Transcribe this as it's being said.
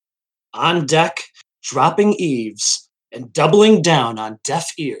On deck, dropping eaves, and doubling down on deaf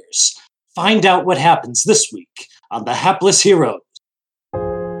ears. Find out what happens this week on The Hapless Heroes.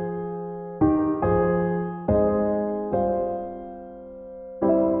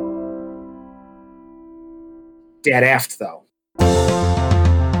 Dead aft, though.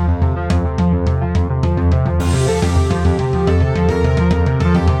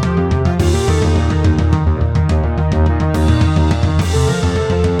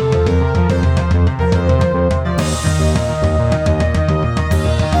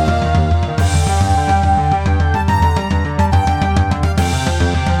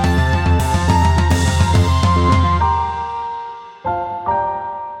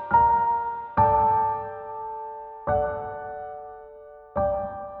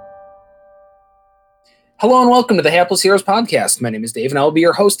 Hello and welcome to the Hapless Heroes podcast. My name is Dave and I will be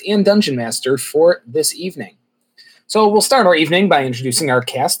your host and dungeon master for this evening. So we'll start our evening by introducing our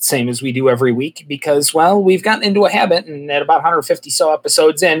cast, same as we do every week, because, well, we've gotten into a habit and at about 150 so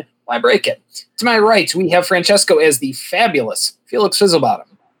episodes in, why break it? To my right, we have Francesco as the fabulous Felix Fizzlebottom.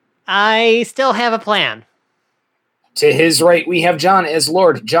 I still have a plan. To his right, we have John as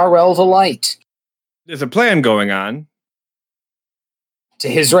Lord Jarrell the Light. There's a plan going on. To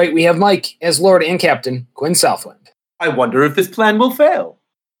his right, we have Mike as Lord and Captain Quinn Southwind. I wonder if this plan will fail.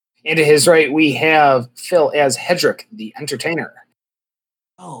 And to his right, we have Phil as Hedrick, the Entertainer.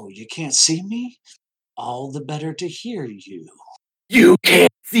 Oh, you can't see me? All the better to hear you. You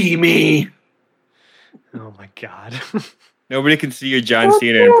can't see me. Oh my god. Nobody can see your John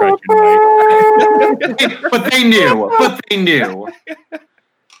Cena impression, Mike. But they knew.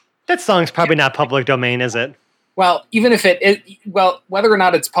 That song's probably not public domain, is it? Well, even if whether or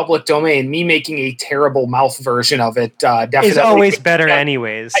not it's public domain, me making a terrible mouth version of it definitely is always better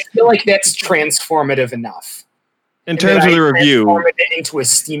anyways. I feel like that's transformative enough. In terms of the review. Transform it into a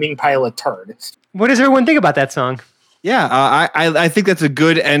steaming pile of turd. What does everyone think about that song? Yeah, I think that's a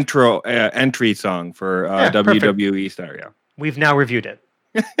good entry song for WWE star. Yeah, we've now reviewed it.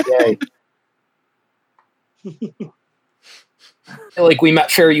 Yay. I feel like we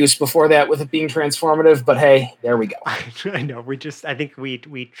met fair use before that with it being transformative, but hey, there we go. I know. I think we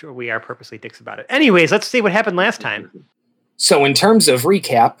are purposely dicks about it. Anyways, let's see what happened last time. So in terms of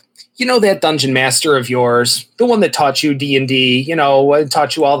recap, you know that dungeon master of yours, the one that taught you D&D,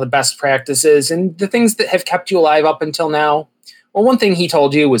 taught you all the best practices and the things that have kept you alive up until now? Well, one thing he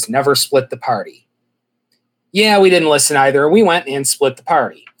told you was never split the party. Yeah, we didn't listen either. We went and split the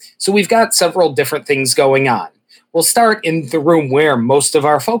party. So we've got several different things going on. We'll start in the room where most of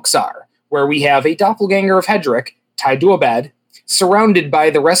our folks are, where we have a doppelganger of Hedrick tied to a bed, surrounded by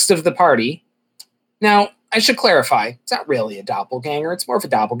the rest of the party. Now, I should clarify, it's not really a doppelganger. It's more of a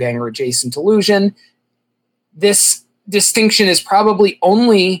doppelganger-adjacent illusion. This distinction is probably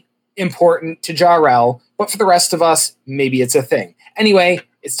only important to Jarrell, but for the rest of us, maybe it's a thing. Anyway,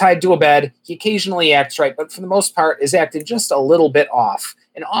 it's tied to a bed. He occasionally acts right, but for the most part is acted just a little bit off,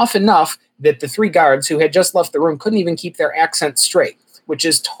 and off enough that the three guards who had just left the room couldn't even keep their accent straight, which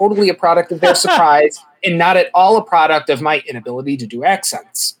is totally a product of their surprise and not at all a product of my inability to do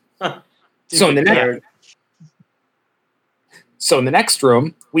accents. So in the next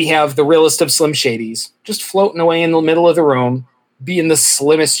room, we have the realest of Slim Shadys, just floating away in the middle of the room, being the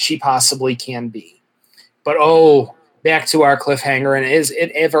slimmest she possibly can be. But back to our cliffhanger, and is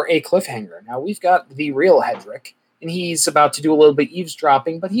it ever a cliffhanger? Now, we've got the real Hedrick, and he's about to do a little bit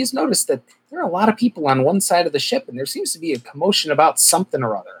eavesdropping, but he's noticed that there are a lot of people on one side of the ship, and there seems to be a commotion about something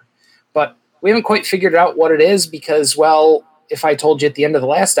or other. But we haven't quite figured out what it is because, well, if I told you at the end of the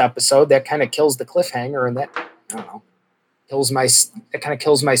last episode, that kind of kills the cliffhanger, and that, I don't know, kind of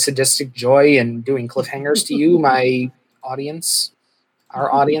kills my sadistic joy in doing cliffhangers to you, my audience,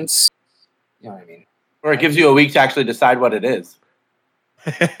 our audience. You know what I mean? Or it gives you a week to actually decide what it is.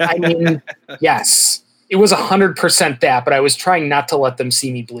 I mean, yes. It was 100% that, but I was trying not to let them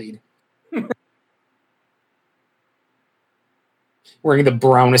see me bleed. Wearing the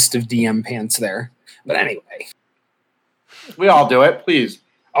brownest of DM pants there. But anyway. We all do it, please.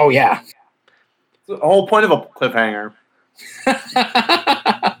 Oh, yeah. It's the whole point of a cliffhanger.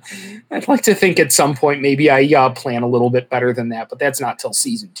 I'd like to think at some point maybe I plan a little bit better than that, but that's not till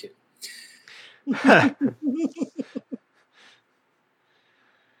season 2.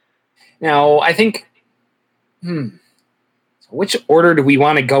 Now, I think... Which order do we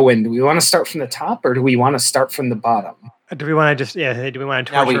want to go in? Do we want to start from the top or do we want to start from the bottom? Do we want to do we want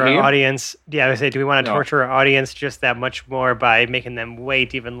to torture our audience? Yeah, I would say, do we want to torture our audience just that much more by making them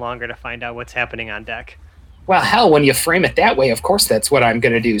wait even longer to find out what's happening on deck? Well, hell, when you frame it that way, of course that's what I'm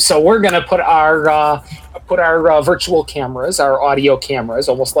going to do. So we're going to put our virtual cameras, our audio cameras,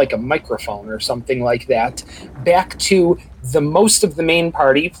 almost like a microphone or something like that, back to the most of the main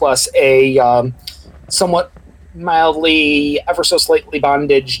party, plus a somewhat mildly, ever so slightly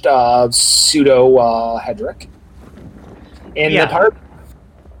bondaged pseudo Hedrick. And Yeah. the part.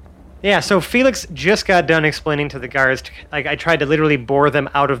 Yeah, so Felix just got done explaining to the guards. Like, I tried to literally bore them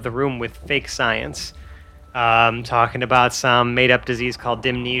out of the room with fake science, talking about some made-up disease called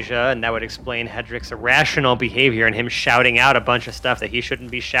dimnesia, and that would explain Hedrick's irrational behavior and him shouting out a bunch of stuff that he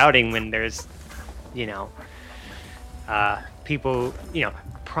shouldn't be shouting when there's, people,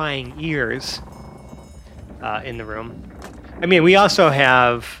 prying ears in the room. I mean, we also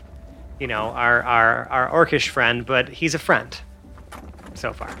have, our orcish friend, but he's a friend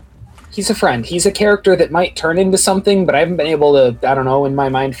so far. He's a friend. He's a character that might turn into something, but I haven't been able to, I don't know, in my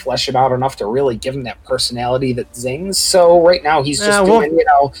mind, flesh him out enough to really give him that personality that zings. So right now he's just doing,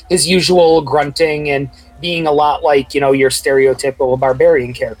 his usual grunting and being a lot like, your stereotypical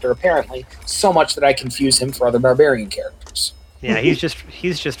barbarian character, apparently. So much that I confuse him for other barbarian characters. Yeah, he's just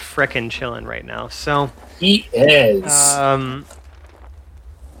frickin' chilling right now. So he is.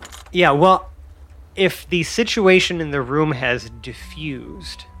 Yeah, well, if the situation in the room has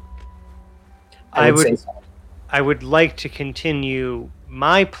diffused, I would like to continue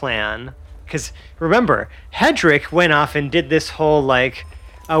my plan, because remember, Hedrick went off and did this whole, what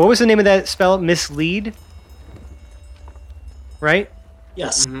was the name of that spell? Mislead? Right?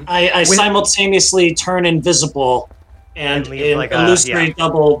 Yes. Mm-hmm. I simultaneously turn invisible and illustrate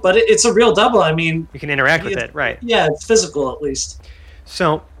double, but it's a real double. I mean... You can interact with it, right. Yeah, it's physical at least.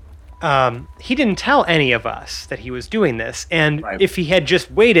 So... he didn't tell any of us that he was doing this, and if he had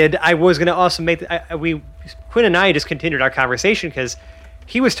just waited, I was going to also make... Quinn and I just continued our conversation, because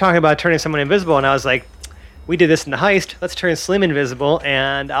he was talking about turning someone invisible, and I was like, we did this in the heist, let's turn Slim invisible,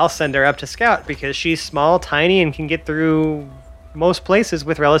 and I'll send her up to Scout, because she's small, tiny, and can get through most places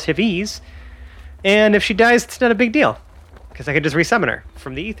with relative ease, and if she dies, it's not a big deal, because I could just resummon her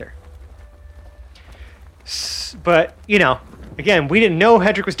from the ether. But, again, we didn't know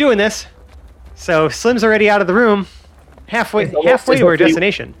Hedrick was doing this, so Slim's already out of the room, halfway to our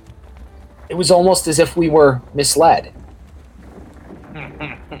destination. It was almost as if we were misled.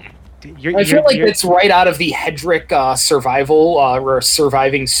 I feel like it's right out of the Hedrick survival or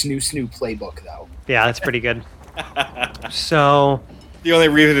surviving snoo playbook, though. Yeah, that's pretty good. So the only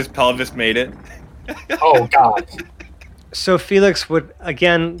reason his pelvis made it. Oh God. So Felix would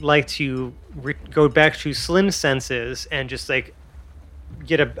again like to go back to Slim's senses and just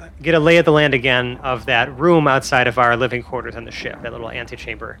get a lay of the land again of that room outside of our living quarters on the ship, that little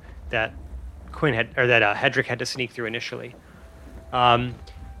antechamber that Hedrick had to sneak through initially.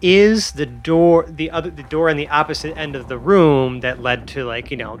 Is the door the door on the opposite end of the room that led to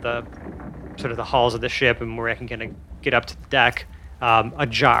the sort of the halls of the ship and where I can kind of get up to the deck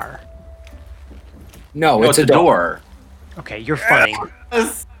ajar? No, it's a door. Okay, you're funny.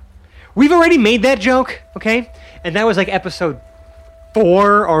 We've already made that joke, okay? And that was episode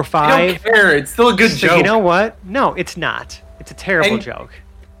 4 or 5. I don't care. It's still a good joke. You know what? No, it's not. It's a terrible joke.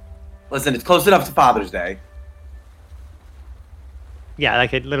 Listen, it's close enough to Father's Day. Yeah,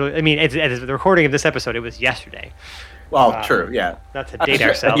 it literally... I mean, it's the recording of this episode, it was yesterday. Well, true, yeah. Not to date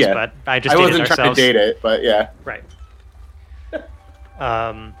ourselves, but I just I dated wasn't ourselves. trying to date it, but yeah. Right.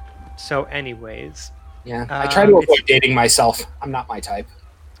 So anyways... Yeah, I try to avoid dating myself. I'm not my type.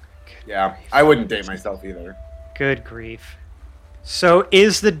 Yeah, I wouldn't date myself either. Good grief. So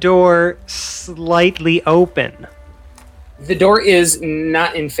is the door slightly open? The door is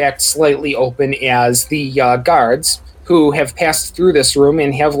not, in fact, slightly open, as the guards who have passed through this room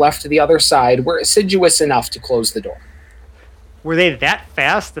and have left the other side were assiduous enough to close the door. Were they that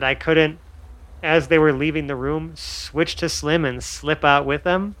fast that I couldn't, as they were leaving the room, switch to Slim and slip out with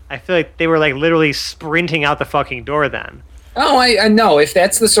them? I feel like they were literally sprinting out the fucking door then. Oh, I know. If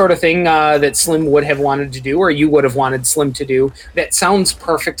that's the sort of thing that Slim would have wanted to do, or you would have wanted Slim to do, that sounds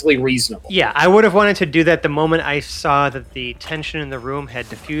perfectly reasonable. Yeah, I would have wanted to do that the moment I saw that the tension in the room had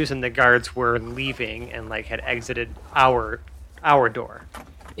diffused and the guards were leaving and had exited our door.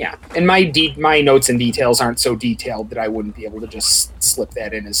 Yeah, and my notes and details aren't so detailed that I wouldn't be able to just slip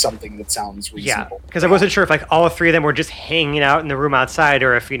that in as something that sounds reasonable. Yeah, because I wasn't sure if all 3 of them were just hanging out in the room outside,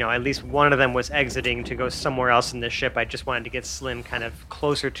 or if at least one of them was exiting to go somewhere else in the ship. I just wanted to get Slim kind of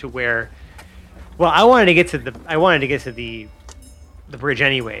closer to where. Well, I wanted to get to the bridge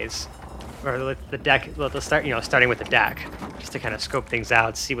anyways, or the deck. Starting with the deck, just to kind of scope things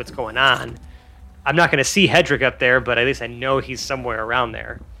out, see what's going on. I'm not going to see Hedrick up there, but at least I know he's somewhere around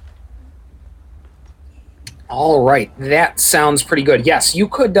there. All right, that sounds pretty good. Yes, you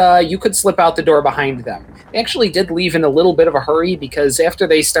could slip out the door behind them. They actually did leave in a little bit of a hurry because after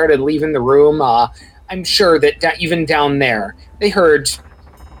they started leaving the room, I'm sure that even down there, they heard,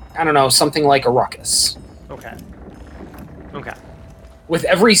 I don't know, something like a ruckus. Okay. With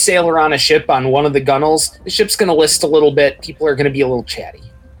every sailor on a ship on one of the gunnels, the ship's going to list a little bit. People are going to be a little chatty.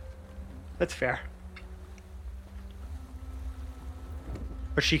 That's fair.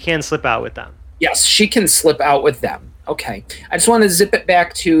 But she can slip out with them. Yes, she can slip out with them. Okay. I just want to zip it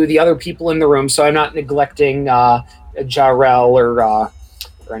back to the other people in the room so I'm not neglecting Jarrell or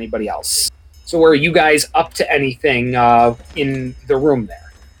anybody else. So are you guys up to anything in the room there?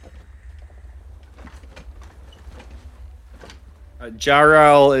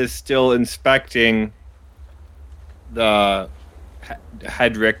 Jarrell is still inspecting the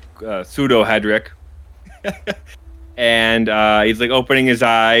Hedrick, pseudo Hedrick. And he's like opening his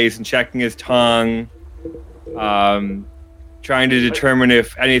eyes and checking his tongue, trying to determine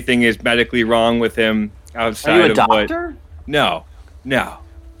if anything is medically wrong with him outside Are you a of doctor? No.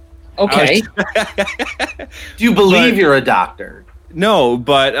 Okay. Do you believe you're a doctor? No,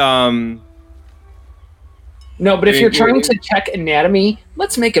 but No, but if you're trying to check anatomy,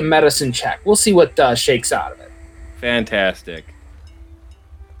 let's make a medicine check. We'll see what shakes out of it. fantastic.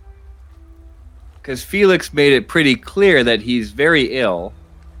 Because Felix made it pretty clear that he's very ill.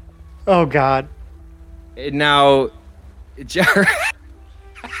 Oh, God. And now, it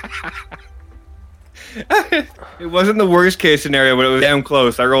wasn't the worst case scenario, but it was damn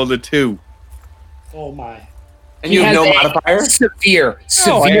close. I rolled a 2. Oh my. And you have no a modifier? Severe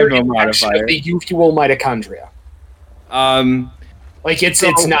No, I have no infection modifier. of the usual mitochondria. Like it's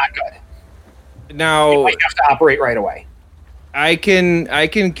not good. You Now might have to operate right away. I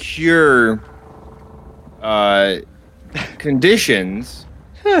can cure conditions.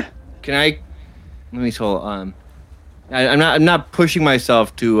 Can I? Let me hold. I'm not pushing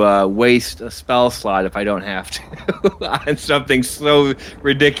myself to waste a spell slot if I don't have to on something so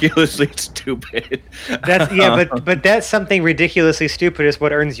ridiculously stupid. That's but that's something ridiculously stupid is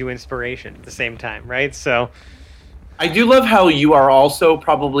what earns you inspiration at the same time, right? So I do love how you are also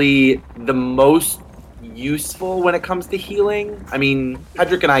probably the most useful when it comes to healing. I mean,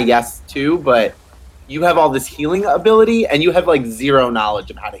 Hedrick and I, yes, too, but you have all this healing ability, and you have, like, zero knowledge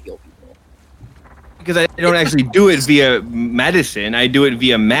of how to heal people. Because I don't actually do it via medicine. I do it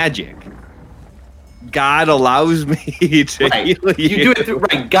via magic. God allows me to heal you. You do it through,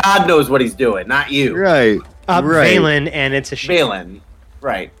 right. God knows what he's doing, not you. Right. Right. Valen, and it's a shame. Valen.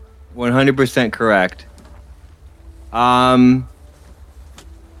 Right. 100% correct. I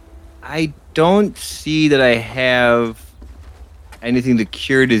don't see that I have anything to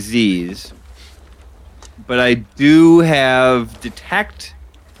cure disease, but I do have detect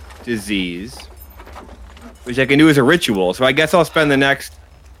disease, which I can do as a ritual. So I guess I'll spend the next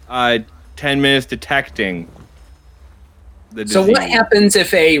 10 minutes detecting the disease. So what happens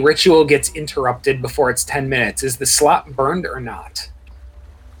if a ritual gets interrupted before it's 10 minutes? Is the slot burned or not?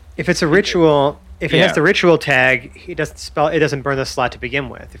 If it's a ritual, if it Yeah. has the ritual tag, it doesn't burn the slot to begin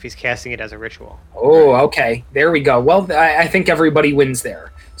with. If he's casting it as a ritual. Oh, okay. There we go. Well, I think everybody wins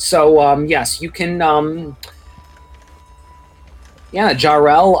there. So, yes, you can...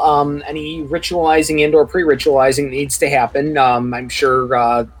 Jarrell, any ritualizing and or pre-ritualizing needs to happen. I'm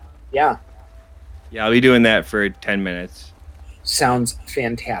sure, Yeah, I'll be doing that for 10 minutes. sounds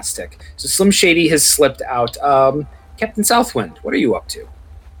fantastic. So Slim Shady has slipped out. Captain Southwind, what are you up to?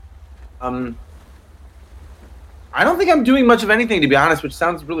 I don't think I'm doing much of anything, to be honest, which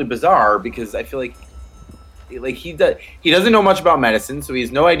sounds really bizarre because I feel like he doesn't know much about medicine, so he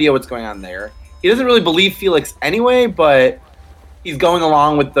has no idea what's going on there. He doesn't really believe Felix anyway, but he's going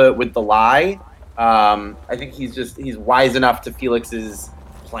along with the lie. I think he's wise enough to Felix's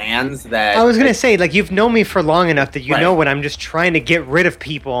plans that I was gonna say, like, you've known me for long enough that you Right. know when I'm just trying to get rid of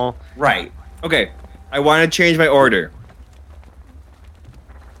people. right. Okay, I want to change my order.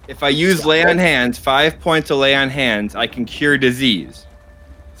 If I use lay on hands, 5 points of lay on hands, I can cure disease.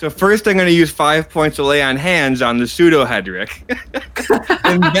 So first I'm going to use 5 points of lay on hands on the pseudo Hedrick.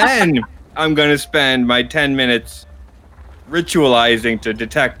 And then I'm going to spend my 10 minutes ritualizing to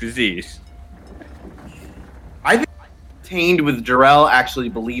detect disease. I think I'm contained with Jarrell actually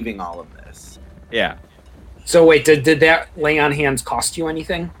believing all of this. Yeah. So wait, did that lay on hands cost you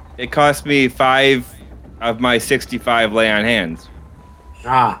anything? It cost me 5 of my 65 lay on hands.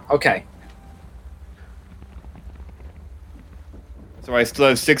 Ah, okay. So I still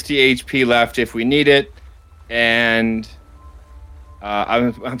have 60 HP left if we need it, and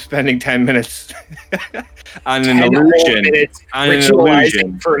I'm spending 10 minutes on an 10 illusion. minutes On an ritualizing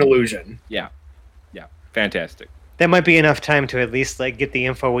illusion. for an illusion. Yeah. Fantastic. That might be enough time to at least like get the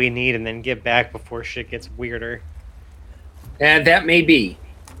info we need and then get back before shit gets weirder. And that may be.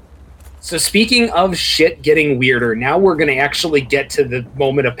 So speaking of shit getting weirder, now we're going to actually get to the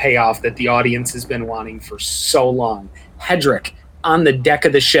moment of payoff that the audience has been wanting for so long. Hedrick on the deck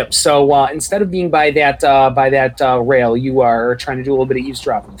of the ship. So instead of being by that rail, you are trying to do a little bit of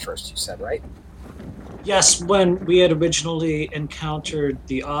eavesdropping first, you said, right? Yes, when we had originally encountered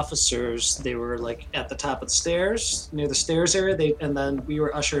the officers, they were like at the top of the stairs, near the stairs area, and then we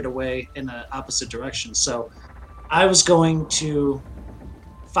were ushered away in the opposite direction. So I was going to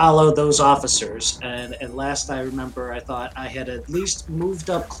follow those officers, and last I remember, I thought I had at least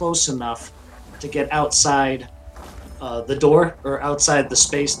moved up close enough to get outside the door, or outside the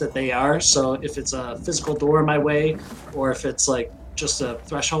space that they are. So if it's a physical door my way, or if it's like just a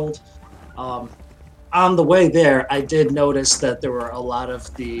threshold, on the way there, I did notice that there were a lot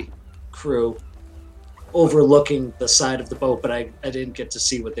of the crew overlooking the side of the boat, but I didn't get to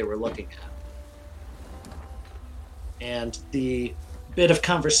see what they were looking at. And the bit of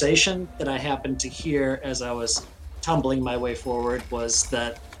conversation that I happened to hear as I was tumbling my way forward was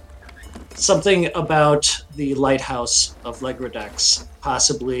that something about the lighthouse of Legrodex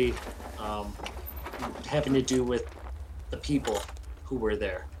possibly having to do with the people who were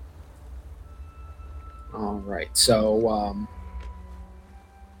there. All right, so all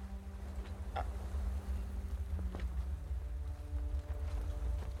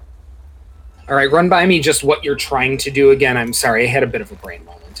right, run by me just what you're trying to do again. I'm sorry, I had a bit of a brain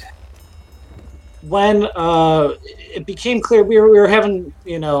moment. When it became clear, we were having,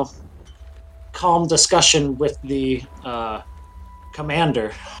 calm discussion with the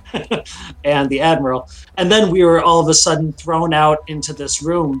commander and the admiral, and then we were all of a sudden thrown out into this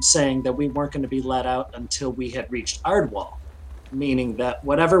room saying that we weren't going to be let out until we had reached Ardwall, meaning that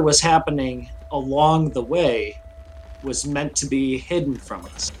whatever was happening along the way was meant to be hidden from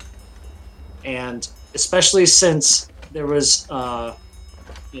us. And especially since there was an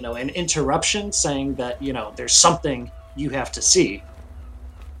interruption saying that there's something you have to see,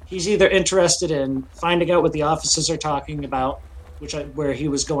 he's either interested in finding out what the officers are talking about, where he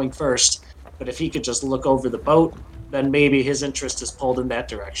was going first, but if he could just look over the boat, then maybe his interest is pulled in that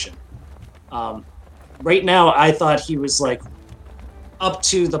direction. Right now, I thought he was like up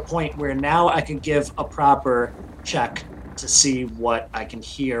to the point where now I can give a proper check to see what I can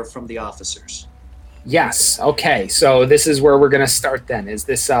hear from the officers. Yes, okay, so this is where we're going to start then, is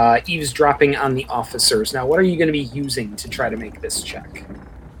this eavesdropping on the officers. Now, what are you going to be using to try to make this check?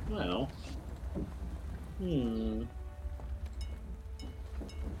 Well,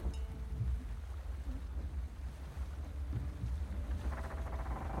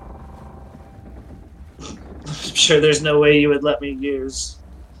 I'm sure there's no way you would let me use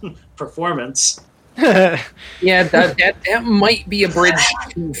performance. Yeah, that might be a bridge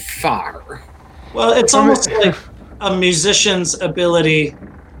too far. Well, it's almost like a musician's ability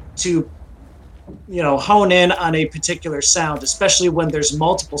to, hone in on a particular sound, especially when there's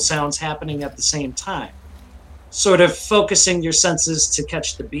multiple sounds happening at the same time. Sort of focusing your senses to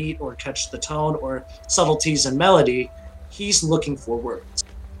catch the beat or catch the tone or subtleties in melody. He's looking for words.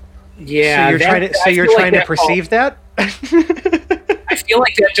 Yeah, so you're trying to perceive that? I feel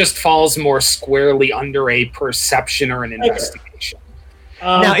like that just falls more squarely under a perception or an investigation.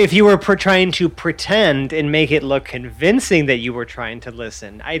 Now, if you were trying to pretend and make it look convincing that you were trying to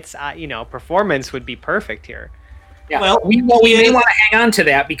listen, it's performance would be perfect here. Yeah. Well, we may want to hang on to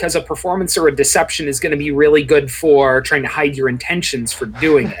that because a performance or a deception is going to be really good for trying to hide your intentions for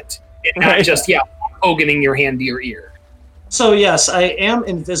doing it, and not just hoganing your hand to your ear. So yes, I am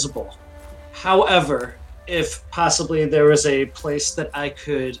invisible. However, if possibly there was a place that I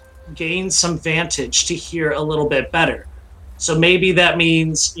could gain some vantage to hear a little bit better. So maybe that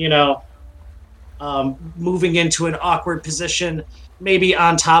means, moving into an awkward position, maybe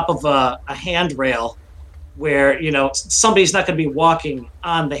on top of a handrail where, somebody's not going to be walking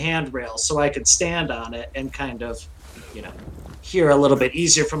on the handrail, so I could stand on it and kind of, hear a little bit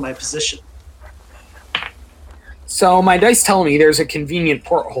easier from my position. So my dice tell me there's a convenient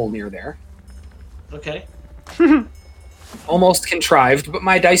porthole near there. Okay. Almost contrived, but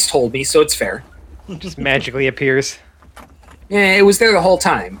my dice told me, so it's fair. Just magically appears. Yeah, it was there the whole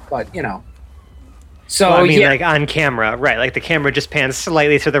time, but, So, well, I mean, like on camera, right? Like the camera just pans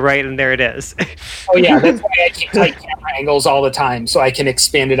slightly to the right, and there it is. Oh yeah, that's why I keep tight camera angles all the time, so I can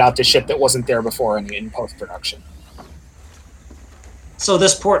expand it out to shit that wasn't there before in post-production. So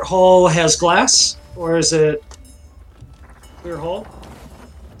this porthole has glass, or is it clear hole?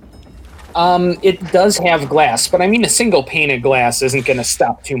 It does have glass, but I mean, a single pane of glass isn't going to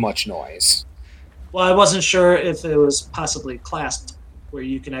stop too much noise. Well, I wasn't sure if it was possibly clasped where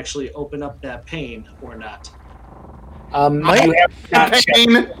you can actually open up that pane or not. You have not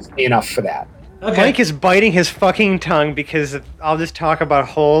checked enough for that. Okay. Mike is biting his fucking tongue because of all this talk about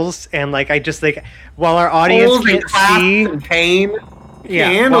holes and like I just like while our audience Holes and can't clasps see, and pain. yeah,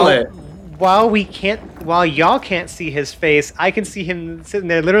 Handle it. While y'all can't see his face, I can see him sitting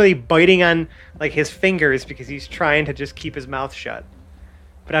there literally biting on like his fingers because he's trying to just keep his mouth shut.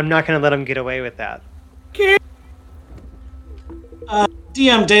 But I'm not going to let him get away with that.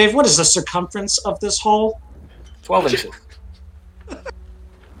 DM Dave, what is the circumference of this hole? 12 inches.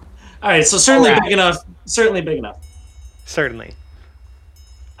 All right, so certainly Alright. big enough. Certainly big enough. Certainly.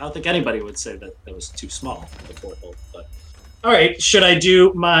 I don't think anybody would say that was too small, the porthole. But all right, should I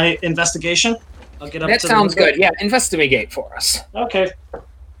do my investigation? I'll get up That to sounds the window. good. Yeah, investigate for us. Okay.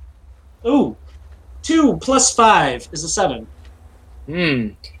 Ooh, 2 + 5 is a 7.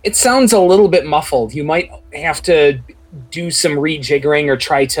 It sounds a little bit muffled. You might have to do some rejiggering or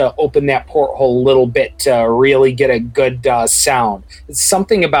try to open that porthole a little bit to really get a good sound. It's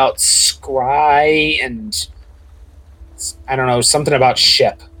something about scry and I don't know, something about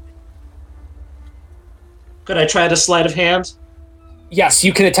ship. Could I try to sleight of hand? Yes,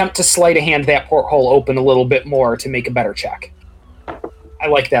 you can attempt to sleight of hand that porthole open a little bit more to make a better check. I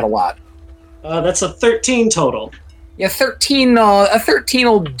like that a lot. That's a 13 total. Yeah, 13. A 13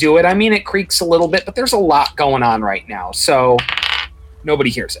 will do it. I mean, it creaks a little bit, but there's a lot going on right now, so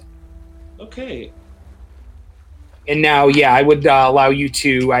nobody hears it. Okay. And now, yeah, I would allow you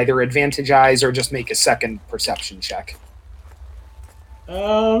to either advantagize or just make a second perception check.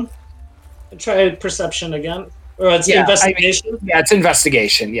 I'll try perception again. Or it's Yeah, investigation? Yeah, it's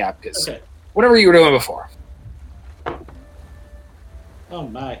investigation. Yeah, because Okay. whatever you were doing before. Oh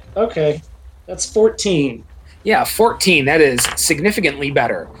my. Okay. That's 14. Yeah, 14. That is significantly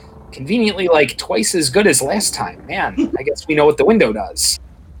better. Conveniently, like twice as good as last time. Man, I guess we know what the window does.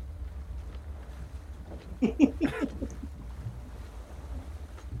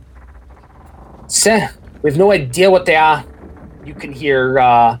 Seh, we have no idea what they are. You can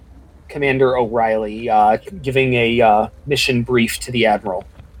hear Commander O'Reilly giving a mission brief to the Admiral.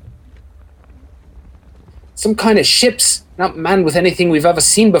 Some kind of ships, not manned with anything we've ever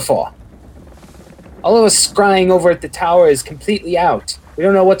seen before. All of us scrying over at the tower is completely out. We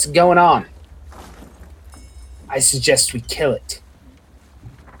don't know what's going on. I suggest we kill it.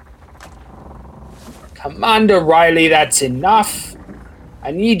 Commander Riley, that's enough.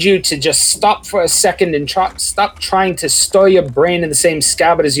 I need you to just stop for a second and stop trying to store your brain in the same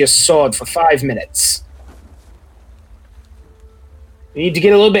scabbard as your sword for 5 minutes. We need to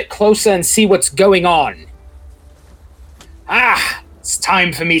get a little bit closer and see what's going on. It's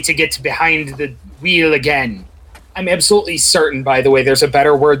time for me to get behind the wheel again. I'm absolutely certain, by the way, there's a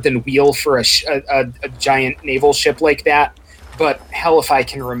better word than wheel for a giant naval ship like that. But hell if I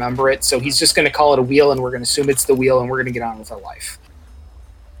can remember it. So he's just going to call it a wheel, and we're going to assume it's the wheel, and we're going to get on with our life.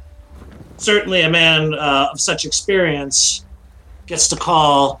 Certainly a man of such experience gets to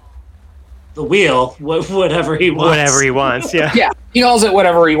call the wheel whatever he wants. Whatever he wants, yeah. Yeah, he calls it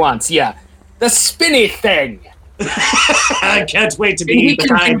whatever he wants, yeah. The spinny thing. I can't wait to He be can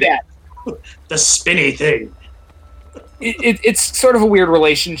do behind that. the spinny thing. It's sort of a weird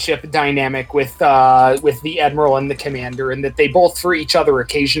relationship dynamic with the Admiral and the Commander, in that they both, for each other,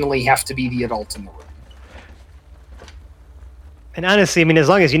 occasionally have to be the adult in the room. And honestly, I mean, as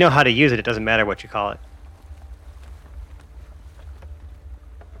long as you know how to use it, it doesn't matter what you call it.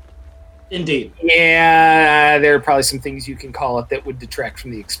 Indeed. Yeah, there are probably some things you can call it that would detract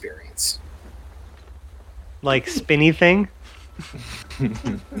from the experience. Like spinny thing?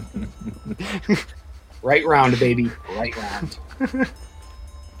 Right round, baby. Right round.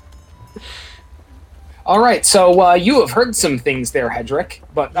 All right, so you have heard some things there, Hedrick,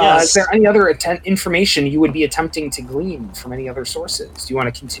 but Yes. Is there any other information you would be attempting to glean from any other sources? Do you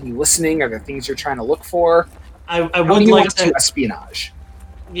want to continue listening? Are there things you're trying to look for? I How would do you like want to espionage?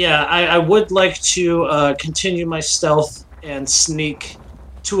 Yeah, I would like to continue my stealth and sneak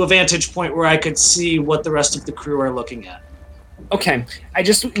to a vantage point where I could see what the rest of the crew are looking at. Okay, I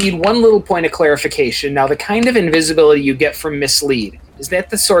just need one little point of clarification. Now, the kind of invisibility you get from Mislead, is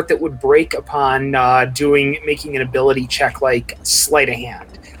that the sort that would break upon making an ability check like Sleight of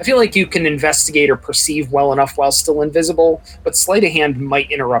Hand? I feel like you can investigate or perceive well enough while still invisible, but Sleight of Hand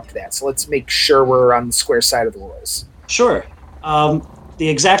might interrupt that, so let's make sure we're on the square side of the rules. Sure. The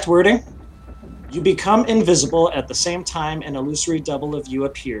exact wording: you become invisible at the same time an illusory double of you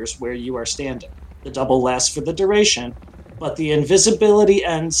appears where you are standing. The double lasts for the duration, but the invisibility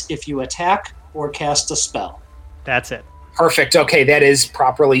ends if you attack or cast a spell. That's it. Perfect. Okay, that is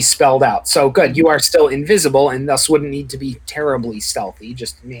properly spelled out. So good. You are still invisible and thus wouldn't need to be terribly stealthy.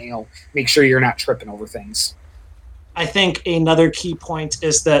 Just make sure you're not tripping over things. I think another key point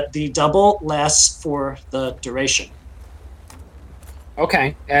is that the double lasts for the duration.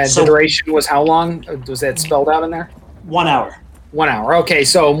 Okay. The duration was how long? Was that spelled out in there? 1 hour. 1 hour. Okay,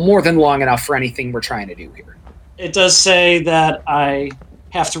 so more than long enough for anything we're trying to do here. It does say that I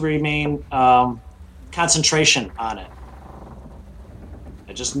have to remain concentration on it.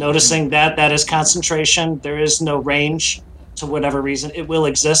 Just noticing that is concentration. There is no range to whatever reason. It will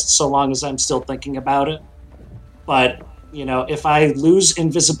exist so long as I'm still thinking about it. But, if I lose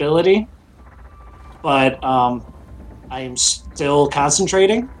invisibility, but I am still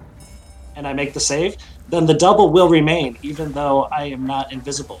concentrating and I make the save, then the double will remain even though I am not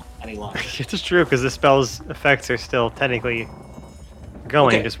invisible any longer. It's true because the spell's effects are still technically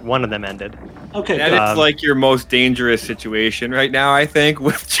going. Okay. Just one of them ended. Okay, That good. is like your most dangerous situation right now, I think,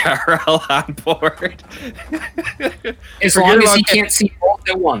 with Jarrell on board. As long as he can't see both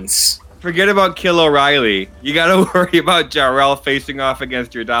at once. Forget about Kill O'Reilly. You got to worry about Jarrell facing off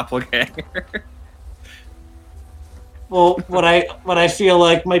against your doppelganger. Well, what I feel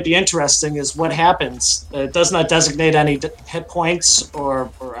like might be interesting is what happens. It does not designate any hit points or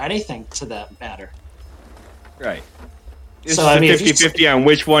anything to that matter. Right. It's So, I mean, if you- 50-50 on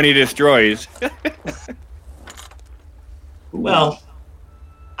which one he destroys. Well,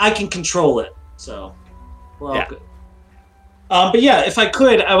 I can control it, so Yeah. good. But yeah, if I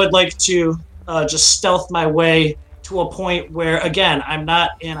could, I would like to just stealth my way to a point where, again, I'm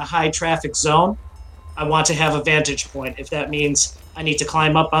not in a high traffic zone. I want to have a vantage point. If that means I need to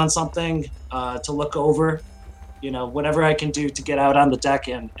climb up on something to look over, whatever I can do to get out on the deck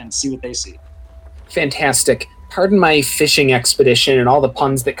and see what they see. Fantastic. Pardon my fishing expedition and all the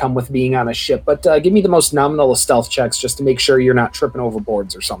puns that come with being on a ship, but give me the most nominal of stealth checks just to make sure you're not tripping over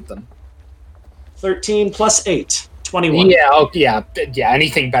boards or something. 13 plus 8, 21. Yeah,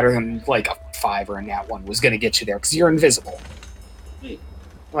 anything better than like a 5 or a nat 1 was going to get you there because you're invisible. Sweet.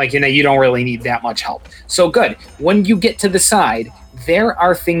 Like, you don't really need that much help. So good. When you get to the side, there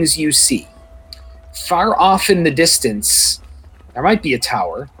are things you see. Far off in the distance, there might be a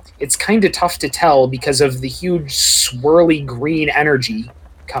tower. It's kind of tough to tell because of the huge swirly green energy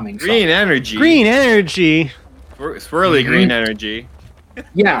coming from it. Energy. Green energy. Swirly green energy.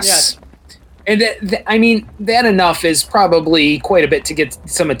 Yes. And that enough is probably quite a bit to get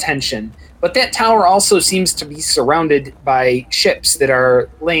some attention. But that tower also seems to be surrounded by ships that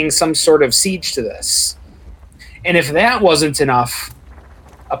are laying some sort of siege to this. And if that wasn't enough,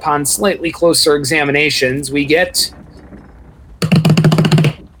 upon slightly closer examinations, we get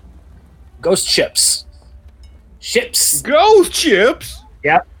ghost ships. Ghost ships?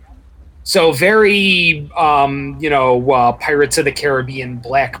 Yep. So very, Pirates of the Caribbean,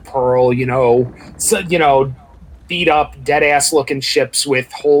 Black Pearl, beat up, dead ass looking ships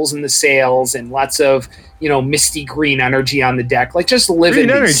with holes in the sails and lots of, misty green energy on the deck. Like just living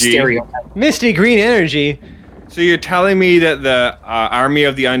in stereotype. Misty green energy. So you're telling me that the Army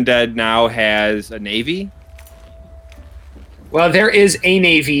of the Undead now has a navy? Well, there is a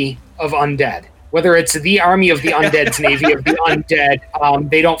navy of undead. Whether it's the Army of the Undead's navy of the undead,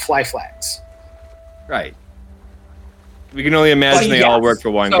 they don't fly flags. Right. We can only imagine they all work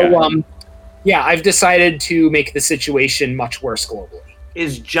for one guy. Yeah, I've decided to make the situation much worse globally.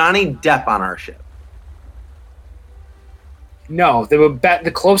 Is Johnny Depp on our ship? No,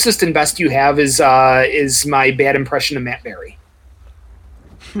 the closest and best you have is my bad impression of Matt Berry.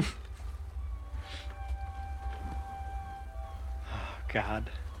 God,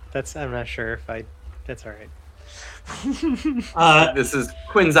 I'm not sure if that's all right. This is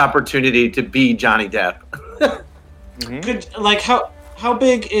Quinn's opportunity to be Johnny Depp. Good. Like how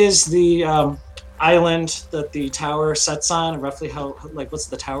big is the island that the tower sets on? Roughly what's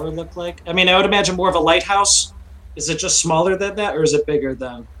the tower look like? I mean, I would imagine more of a lighthouse. Is it just smaller than that, or is it bigger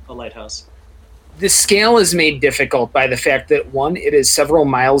than a lighthouse? The scale is made difficult by the fact that 1, it is several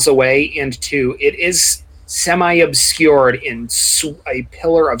miles away, and 2, it is semi-obscured in a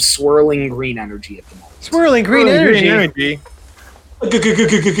pillar of swirling green energy at the moment. Swirling green energy.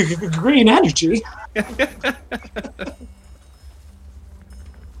 Green energy.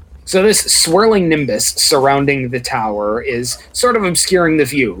 So this swirling nimbus surrounding the tower is sort of obscuring the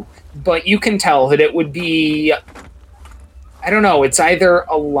view, but you can tell that it would be, I don't know, it's either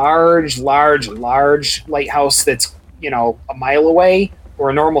a large lighthouse that's, a mile away, or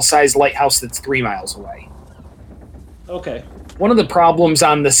a normal-sized lighthouse that's 3 miles away. Okay. One of the problems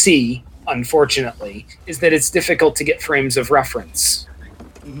on the sea, unfortunately, is that it's difficult to get frames of reference.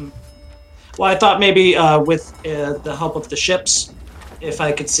 Mm-hmm. Well, I thought maybe with the help of the ships, if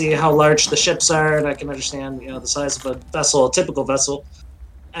I could see how large the ships are, and I can understand, the size of a vessel, a typical vessel,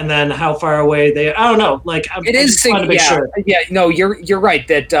 and then how far away they. I don't know. Like it is. To make sure. Yeah. No, you're right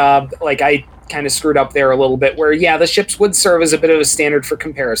that I kind of screwed up there a little bit. Where the ships would serve as a bit of a standard for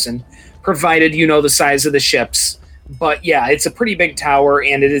comparison, provided you know the size of the ships. But yeah, it's a pretty big tower,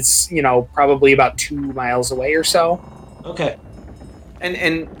 and it is probably about 2 miles away or so. Okay.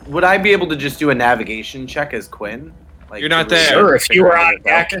 And would I be able to just do a navigation check as Quinn? Like, You're not there. Sure, if you were on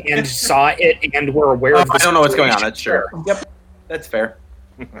deck and saw it and were aware of I don't know what's going on. That's sure. Yep, that's fair.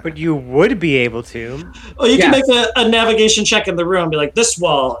 But you would be able to. Well, you can make a navigation check in the room. Be like, this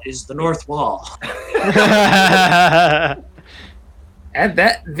wall is the north wall. And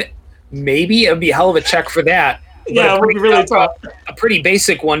that maybe it'd be a hell of a check for that. Yeah, it would be really tough. A pretty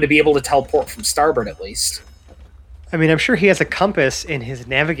basic one to be able to teleport from starboard, at least. I mean, I'm sure he has a compass in his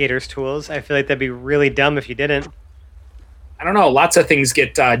navigator's tools. I feel like that'd be really dumb if you didn't. I don't know. Lots of things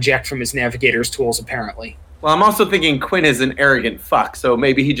get jacked from his navigator's tools, apparently. Well, I'm also thinking Quinn is an arrogant fuck, so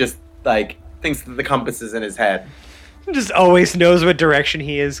maybe he just thinks that the compass is in his head. He just always knows what direction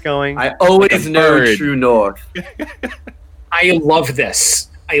he is going. I always know true north. I love this.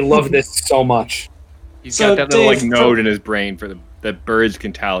 I love this so much. He's got that little node in his brain for that birds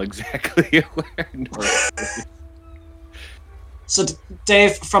can tell exactly where north is. So,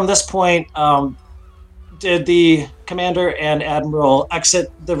 Dave, from this point, did the commander and admiral exit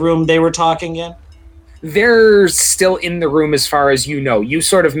the room they were talking in? They're still in the room as far as you know. You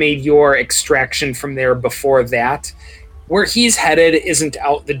sort of made your extraction from there before that. Where he's headed isn't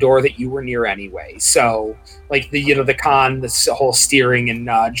out the door that you were near anyway. So, like the whole steering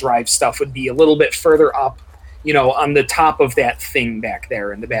and drive stuff would be a little bit further up, on the top of that thing back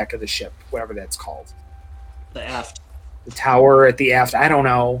there in the back of the ship, whatever that's called. The aft. The tower at the aft. I don't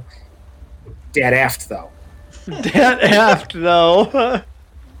know. Dead aft, though. Dead aft, though.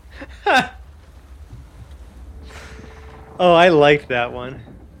 Oh, I liked that one.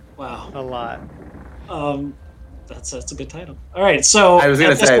 Wow. A lot. That's a good title. All right, so I was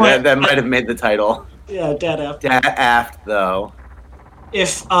going to say that might have made the title. Yeah, dead aft. Dead aft, though.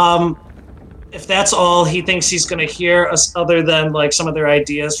 If that's all he thinks he's going to hear, other than some of their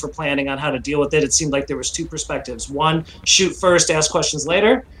ideas for planning on how to deal with it, it seemed like there was 2 perspectives. 1, shoot first, ask questions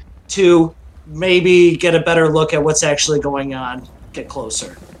later. 2, maybe get a better look at what's actually going on, get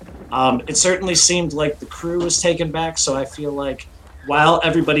closer. It certainly seemed like the crew was taken back, so I feel like while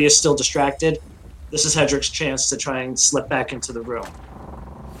everybody is still distracted, this is Hedrick's chance to try and slip back into the room.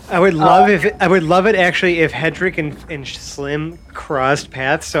 I would love it actually if Hedrick and Slim crossed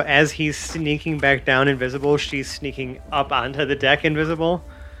paths. So as he's sneaking back down invisible, she's sneaking up onto the deck invisible.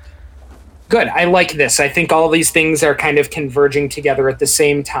 Good. I like this. I think all these things are kind of converging together at the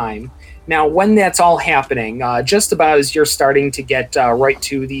same time. Now, when that's all happening, just about as you're starting to get right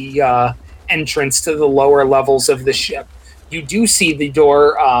to the entrance to the lower levels of the ship, you do see the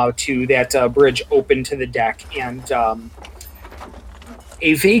door to that bridge open to the deck, and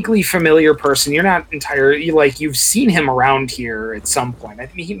a vaguely familiar person. You're not entirely you've seen him around here at some point. I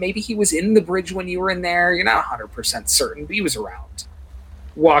mean, maybe he was in the bridge when you were in there. You're not 100% certain, but he was around.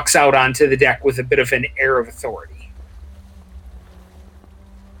 Walks out onto the deck with a bit of an air of authority.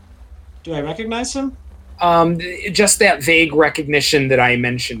 Do I recognize him? Just that vague recognition that I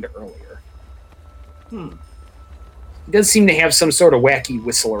mentioned earlier. He does seem to have some sort of wacky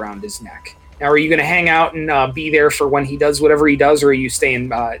whistle around his neck. Now, are you going to hang out and be there for when he does whatever he does, or are you staying,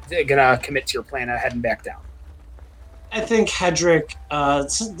 going to commit to your plan of heading back down? I think Hedrick,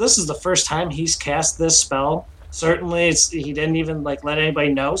 this is the first time he's cast this spell. Certainly, he didn't even let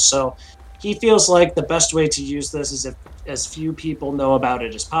anybody know, so he feels like the best way to use this is if as few people know about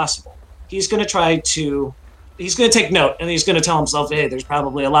it as possible. He's going to take note, and he's going to tell himself, hey, there's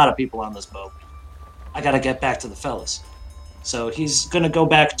probably a lot of people on this boat. I got to get back to the fellas. So he's going to go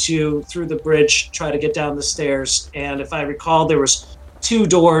back through the bridge, try to get down the stairs. And if I recall, there was 2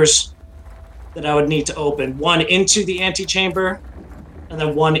 doors that I would need to open. One into the antechamber, and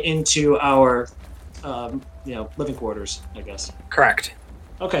then one into our, living quarters, I guess. Correct.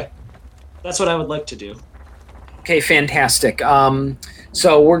 Okay. That's what I would like to do. Okay, fantastic.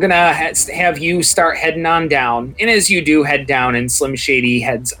 So we're going to have you start heading on down. And as you do head down and Slim Shady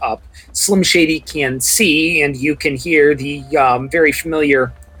heads up, Slim Shady can see and you can hear the very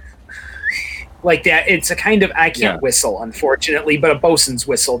familiar, like that. It's a kind of, I can't whistle, unfortunately, but a bosun's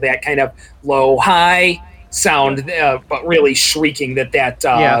whistle, that kind of low, high sound, but really shrieking that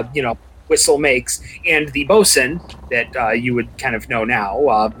whistle makes, and the bosun that you would kind of know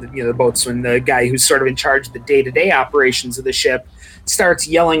now, the boatswain, the guy who's sort of in charge of the day-to-day operations of the ship, starts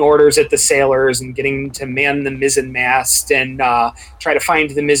yelling orders at the sailors and getting to man the mizzen mast and try to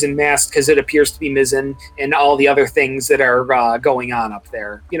find the mizzen mast because it appears to be mizzen, and all the other things that are going on up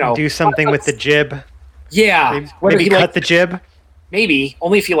there. Do something with the jib. Yeah, maybe cut the jib. Maybe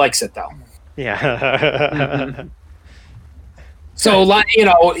only if he likes it, though. Yeah. So,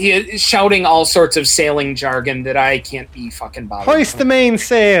 he is shouting all sorts of sailing jargon that I can't be fucking bothered. Hoist the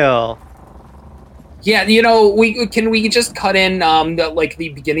mainsail. Yeah, we just cut in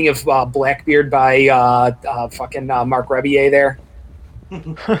the beginning of Blackbeard by Mark Rebier there.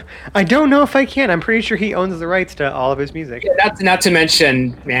 I don't know if I can. I'm pretty sure he owns the rights to all of his music. Yeah, not to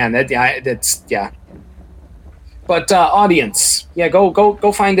mention, man, that's. But audience,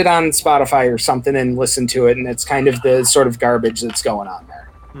 go find it on Spotify or something and listen to it. And it's kind of the sort of garbage that's going on there.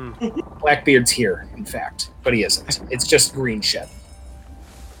 Blackbeard's here, in fact, but he isn't. It's just green shit.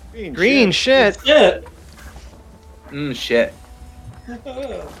 Green shit. Shit.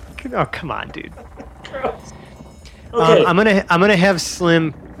 Oh, come on, dude. Okay. I'm gonna have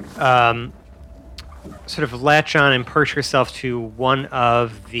Slim sort of latch on and perch herself to one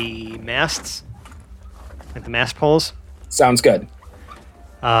of the masts, like the mast poles. Sounds good.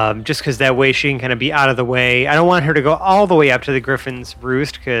 Just because that way she can kind of be out of the way. I don't want her to go all the way up to the griffin's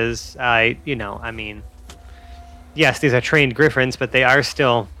roost because yes, these are trained griffins, but they are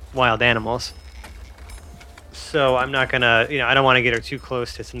still wild animals. So I'm not gonna, I don't want to get her too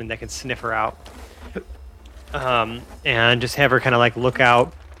close to something that can sniff her out. And just have her kind of look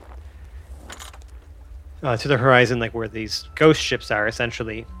out to the horizon, like where these ghost ships are,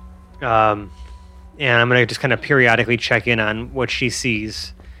 essentially. And I'm gonna just kind of periodically check in on what she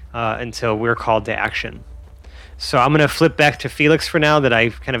sees until we're called to action. So I'm gonna flip back to Felix for now that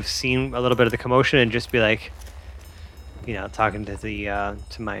I've kind of seen a little bit of the commotion and just be like, talking to the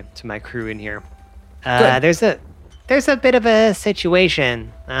to my crew in here. There's a bit of a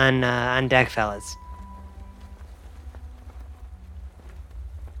situation on deck, fellas.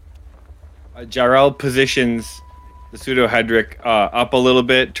 Jarrell positions the pseudo-Hedrick up a little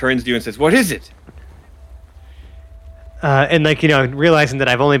bit, turns to you and says, "What is it?" And realizing that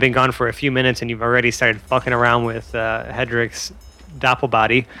I've only been gone for a few minutes and you've already started fucking around with Hedrick's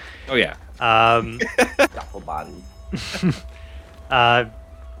doppelbody. Oh yeah. Doppelbody.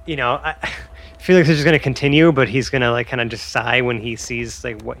 Felix is just going to continue, but he's going to kind of just sigh when he sees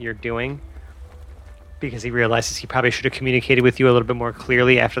what you're doing, because he realizes he probably should have communicated with you a little bit more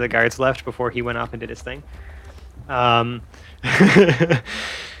clearly after the guards left before he went off and did his thing.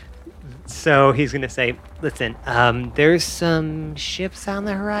 So he's going to say, listen, there's some ships on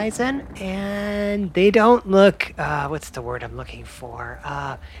the horizon, and they don't look, what's the word I'm looking for?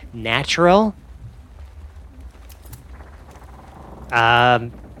 Natural.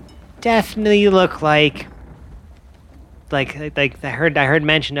 Definitely look like I heard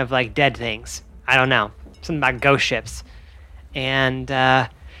mention of dead things. I don't know, something about ghost ships, and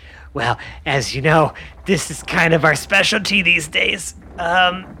well, as you know, this is kind of our specialty these days.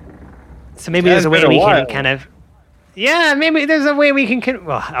 So maybe there's a way we can kind of, maybe there's a way we can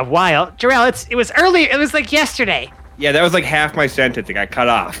well, a while. Jarrell, it was early. It was yesterday. Yeah, that was half my sentence. It got cut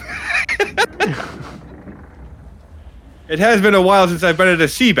off. It has been a while since I've been at a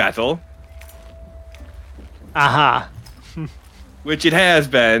sea battle. Aha. Which it has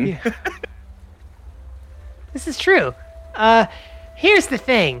been. Yeah. This is true. Here's the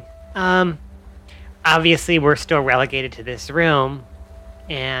thing. Obviously we're still relegated to this room,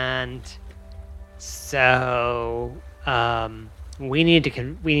 and so we need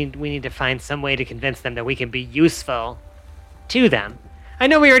to find some way to convince them that we can be useful to them. I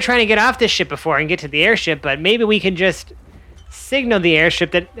know we were trying to get off this ship before and get to the airship, but maybe we can just signal the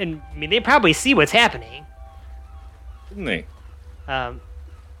airship that, and I mean, they probably see what's happening. Didn't they?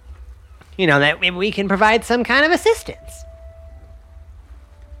 That maybe we can provide some kind of assistance.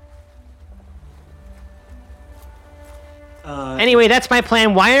 Anyway, that's my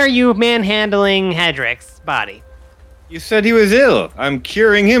plan. Why are you manhandling Hedrick's body? You said he was ill. I'm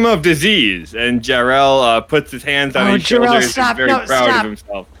curing him of disease. And Jarrell puts his hands on his shoulders. Stop. And is very proud of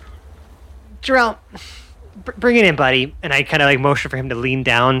himself. Jarrell, bring it in, buddy. And I kind of motion for him to lean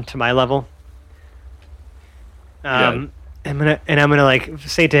down to my level. I'm gonna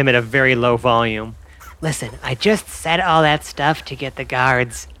say to him at a very low volume, listen, I just said all that stuff to get the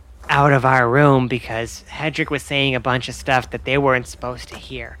guards out of our room because Hedrick was saying a bunch of stuff that they weren't supposed to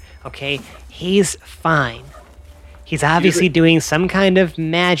hear. Okay? He's fine. He's obviously doing some kind of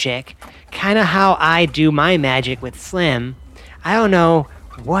magic, kind of how I do my magic with Slim. I don't know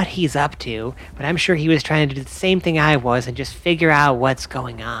what he's up to, but I'm sure he was trying to do the same thing I was and just figure out what's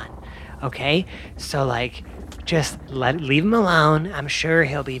going on. Okay? So, like, just leave him alone. I'm sure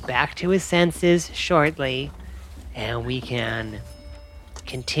he'll be back to his senses shortly, and we can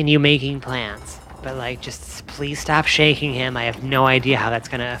continue making plans. But, like, just please stop shaking him. I have no idea how that's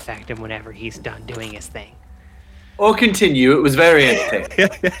going to affect him whenever he's done doing his thing. Or continue. It was very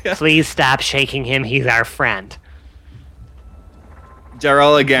entertaining. Please stop shaking him. He's our friend.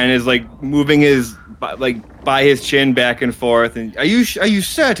 Jarrell again is like moving his by his chin back and forth. And are you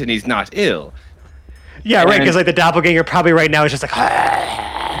certain he's not ill? Yeah, right. Because like the doppelganger probably right now is just like.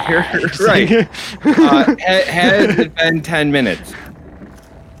 Right. Has it been 10 minutes?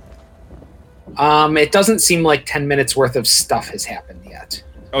 It doesn't seem like 10 minutes worth of stuff has happened yet.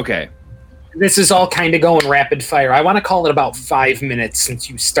 Okay. This is all kind of going rapid fire. I want to call it about 5 minutes since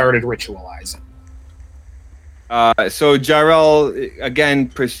you started ritualizing. So Jarrell, again,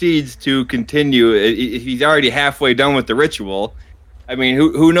 proceeds to continue. He's already halfway done with the ritual. I mean,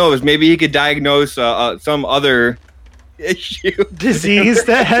 who knows? Maybe he could diagnose some other issue. Disease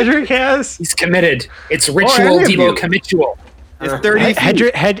that Hedrick has? He's committed. It's ritual devo commitual. It's 30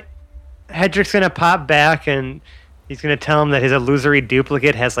 Hedrick's going to pop back and he's going to tell him that his illusory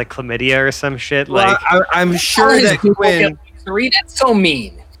duplicate has like chlamydia or some shit. Well, I'm sure that Quinn... That's so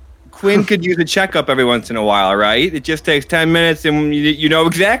mean. Quinn could use a checkup every once in a while, right? It just takes 10 minutes and you know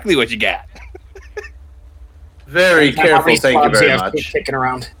exactly what you got. Very careful, thank you very much. Kicking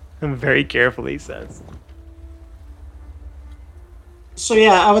around. I'm very careful, he says. So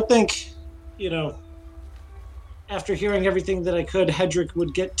yeah, I would think, after hearing everything that I could, Hedrick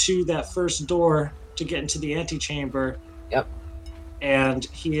would get to that first door to get into the antechamber. Yep. And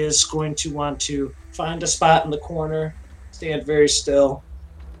he is going to want to find a spot in the corner, stand very still,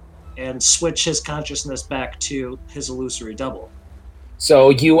 and switch his consciousness back to his illusory double. So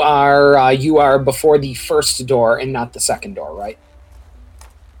you are before the first door and not the second door, right?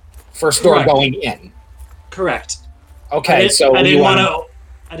 First door going in. Correct. Okay, I didn't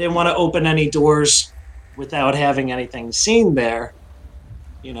want to open any doors without having anything seen there.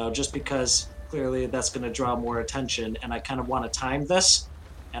 Just because clearly that's going to draw more attention, and I kind of want to time this,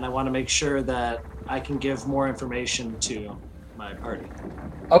 and I want to make sure that I can give more information to my party.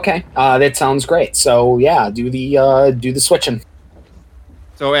 Okay, that sounds great. So yeah, do the switching.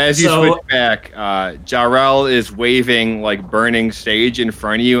 So as you switch back, Jarrell is waving like burning sage in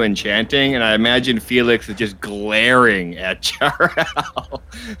front of you and chanting, and I imagine Felix is just glaring at Jarrell.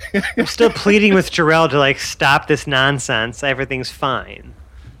 I'm still pleading with Jarrell to like stop this nonsense. Everything's fine.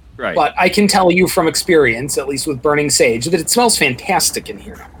 Right. But I can tell you from experience, at least with burning sage, that it smells fantastic in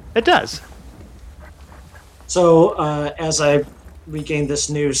here. It does. So as I regain this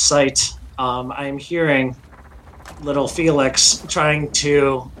new sight, I am hearing little Felix trying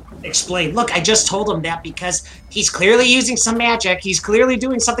to explain, look, I just told him that because he's clearly using some magic. He's clearly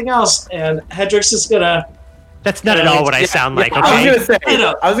doing something else. And Hedrick's is gonna... That's not at all what I sound like, okay? I was gonna say,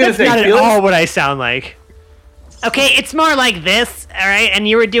 not Felix, at all what I sound like. Okay, it's more like this, all right? And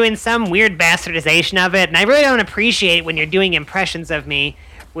you were doing some weird bastardization of it, and I really don't appreciate when you're doing impressions of me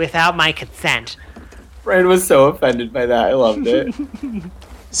without my consent. Fred was so offended by that. I loved it.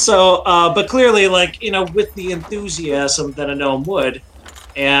 So, but clearly, with the enthusiasm that a gnome would,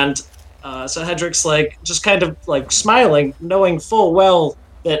 and so Hedrick's just kind of smiling, knowing full well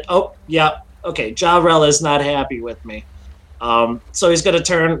that, Jarrell is not happy with me. So he's going to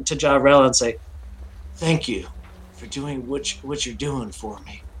turn to Jarrell and say, "Thank you for doing what you're doing for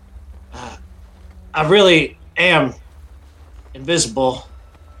me. I really am invisible,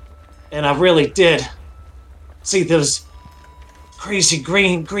 and I really did see those crazy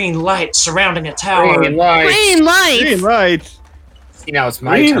green light surrounding a tower. Green light. It's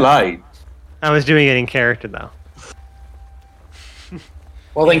my Green turn. light. I was doing it in character, though.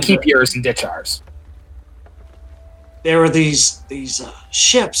 Well, then keep yours and ditch ours. There were these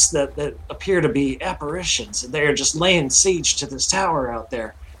ships that appear to be apparitions, and they're just laying siege to this tower out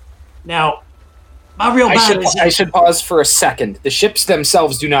there. Now, my real I should pause for a second. The ships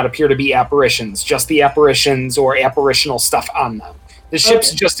themselves do not appear to be apparitions, just the apparitions or apparitional stuff on them. The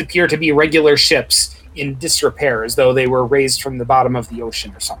ships just appear to be regular ships in disrepair, as though they were raised from the bottom of the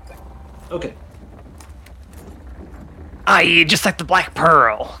ocean or something. Okay. I.e., just like the Black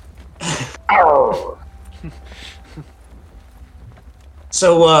Pearl.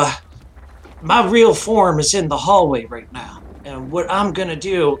 So, my real form is in the hallway right now, and what I'm gonna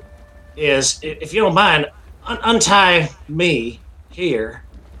do is, if you don't mind, untie me here,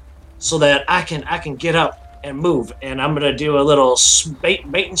 so that I can get up and move, and I'm gonna do a little bait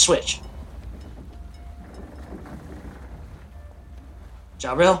and switch.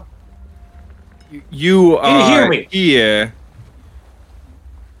 Jabril? You Can you hear are me? here,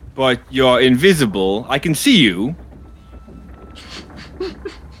 but you're invisible. I can see you.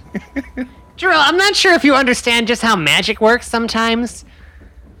 Jarrell, I'm not sure if you understand just how magic works sometimes.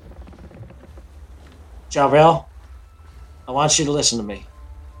 Jabril, I want you to listen to me.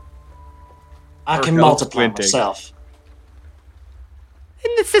 I can Urkel's multiply squinting. myself.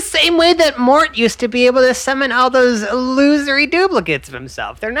 And it's the same way that Mort used to be able to summon all those illusory duplicates of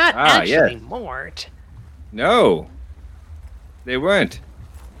himself. They're not actually yes. Mort. No, they weren't.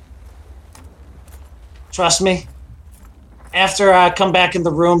 Trust me. After I come back in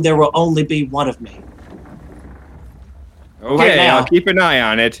the room, there will only be one of me. Okay, now. I'll keep an eye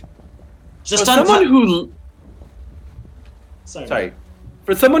on it. Just For someone who Sorry.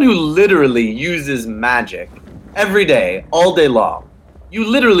 for someone who literally uses magic every day, all day long, you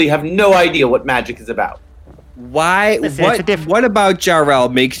literally have no idea what magic is about. Why? Listen, it's a What about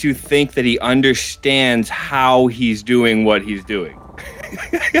Jarrell makes you think that he understands how he's doing what he's doing?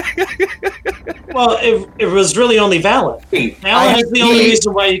 Well, it was really only Valen. Valen is the only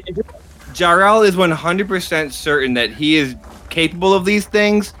reason why you can do it. Jarrell is 100% certain that he is capable of these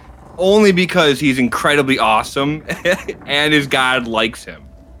things only because he's incredibly awesome and his god likes him.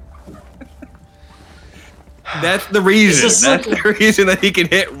 That's the reason. Is this That's like- the reason that he can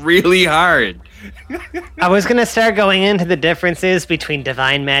hit really hard. I was gonna start going into the differences between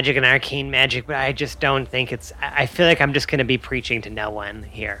divine magic and arcane magic, but I just don't think it's. I feel like I'm just gonna be preaching to no one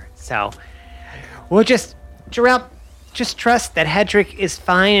here. So we'll just, Jarrell, just trust that Hedrick is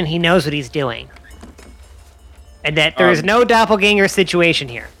fine and he knows what he's doing, and that there is no doppelganger situation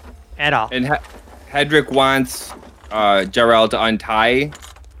here at all. And Hedrick wants Jarrell to untie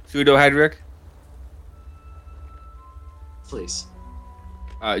Pseudo Hedrick. Please.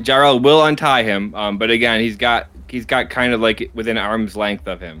 Jarrell will untie him, but again, he's got kind of like within arm's length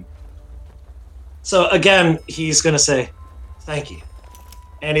of him. So again, he's going to say, thank you.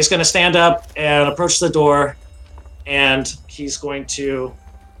 And he's going to stand up and approach the door. And he's going to,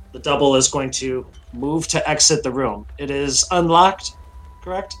 the double is going to move to exit the room. It is unlocked,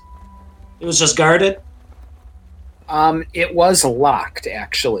 correct? It was just guarded? It was locked,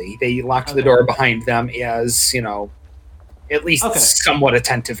 actually. They locked the door behind them as, at least somewhat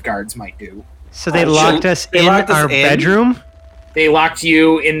attentive guards might do. So they locked us they in locked us our in? bedroom. They locked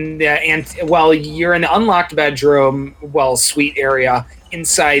you in the you're in the unlocked bedroom, suite area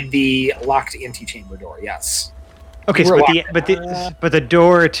inside the locked antechamber door. Yes. Okay, You so were but the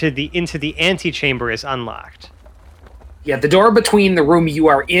door into the antechamber is unlocked. Yeah, the door between the room you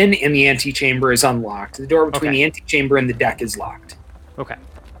are in and the antechamber is unlocked. The door between Okay. the antechamber and the deck is locked. Okay.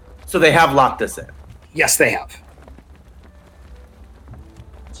 So they have locked us in. Yes, they have.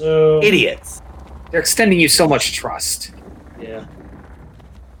 So, Idiots. They're extending you so much trust. yeah.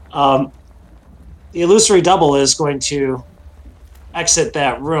 The illusory double is going to exit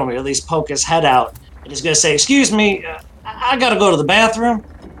that room, or at least poke his head out. And he's going to say, excuse me, I got to go to the bathroom.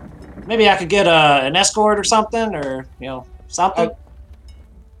 Maybe I could get an escort or something, or, something.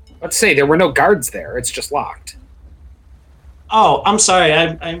 Let's say there were no guards there. It's just locked. Oh, I'm sorry.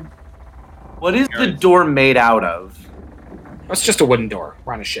 I'm What is the door made out of? It's just a wooden door.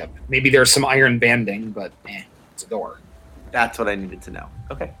 We're on a ship. Maybe there's some iron banding, but it's a door. That's what I needed to know.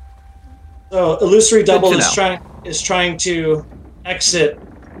 Okay. So illusory double to is trying to exit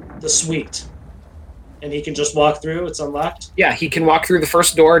the suite, and he can just walk through. It's unlocked. Yeah, he can walk through the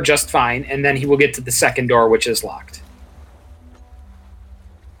first door just fine, and then he will get to the second door, which is locked.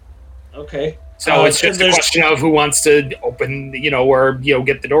 Okay. So it's just a question of who wants to open, or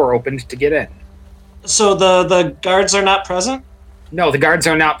get the door opened to get in. So the guards are not present. No, the guards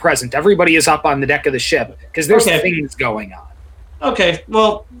are not present. Everybody is up on the deck of the ship because there's Okay. things going on. Okay.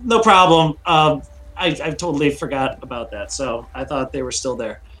 Well, no problem. I totally forgot about that. So I thought they were still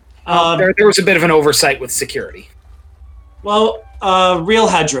there. There was a bit of an oversight with security. Well, real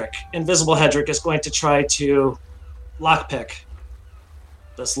Hedrick, invisible Hedrick, is going to try to lockpick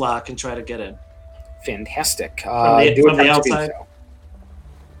this lock and try to get in. Fantastic. From the do attempt to do outside? so.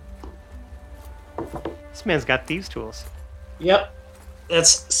 This man's got thieves' tools. Yep.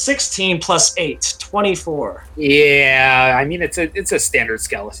 That's 16 plus 8, 24. Yeah, I mean it's a standard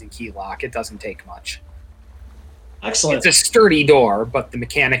skeleton key lock. It doesn't take much. Excellent. It's a sturdy door, but the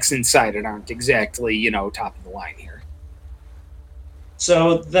mechanics inside it aren't exactly top of the line here.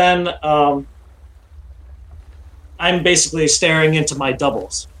 So then I'm basically staring into my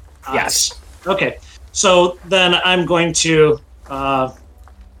doubles. Yes. Okay. So then I'm going to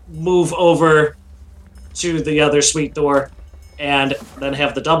move over to the other suite door and then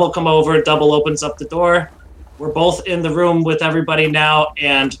have the double come over. Double opens up the door, we're both in the room with everybody now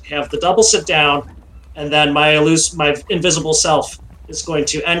and have the double sit down, and then my invisible self is going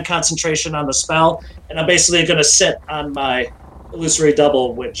to end concentration on the spell, and I'm basically going to sit on my illusory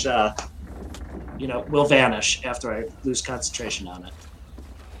double, which will vanish after I lose concentration on it.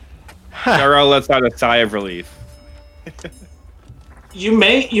 Jarrell lets out a sigh of relief. You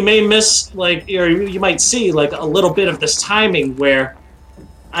may miss or you might see a little bit of this timing where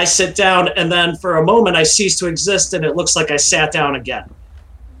I sit down and then for a moment I cease to exist and it looks like I sat down again.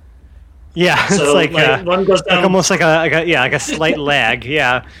 Yeah, so it's one goes down, almost like a slight lag.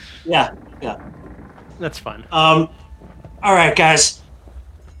 Yeah. Yeah. That's fun. All right, guys,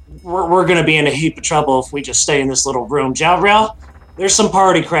 we're gonna be in a heap of trouble if we just stay in this little room. Jalrel, there's some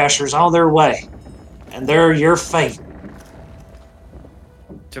party crashers on their way, and they're your fate.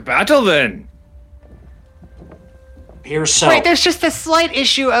 To battle, then. Here's so. Right, there's just this slight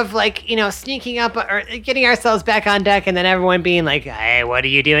issue of sneaking up or getting ourselves back on deck, and then everyone being like, "Hey, what are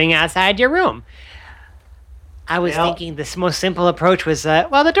you doing outside your room?" I was thinking this most simple approach was,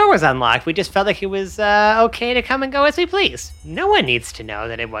 the door was unlocked. We just felt like it was okay to come and go as we please. No one needs to know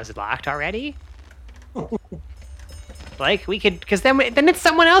that it was locked already. We could, because then it's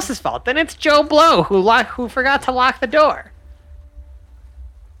someone else's fault. Then it's Joe Blow who forgot to lock the door.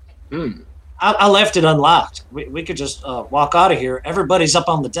 I left it unlocked. We could just walk out of here. Everybody's up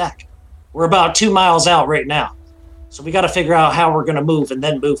on the deck. We're about 2 miles out right now. So we got to figure out how we're going to move and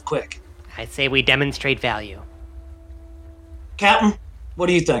then move quick. I'd say we demonstrate value. Captain, what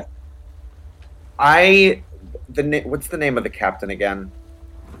do you think? What's the name of the captain again?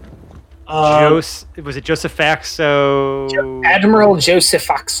 Was it Josephaxo? Admiral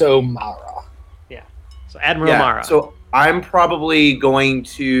Josephaxo Mara. Yeah. So Admiral Mara. So I'm probably going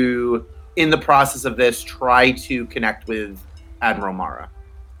to, in the process of this, try to connect with Admiral Mara.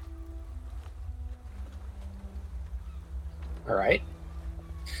 All right.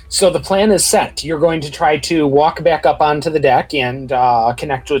 So the plan is set. You're going to try to walk back up onto the deck and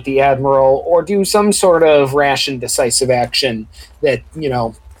connect with the Admiral, or do some sort of rash and decisive action that,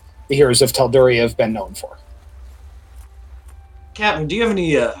 the heroes of Tal'Dorei have been known for. Captain, do you have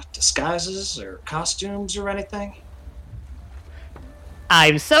any disguises or costumes or anything?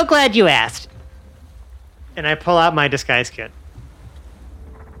 I'm so glad you asked. And I pull out my disguise kit.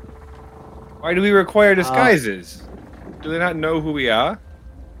 Why do we require disguises? Do they not know who we are?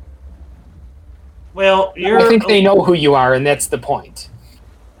 Well, I think they know who you are, and that's the point.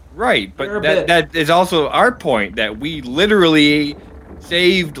 Right, but that is also our point, that we literally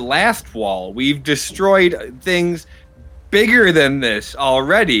saved Last Wall. We've destroyed things bigger than this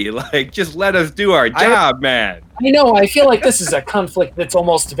already. Just let us do our job, man. I know, I feel like this is a conflict that's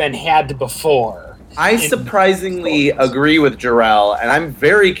almost been had before. I surprisingly agree with Jarrell, and I'm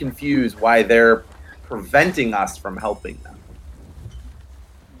very confused why they're preventing us from helping them.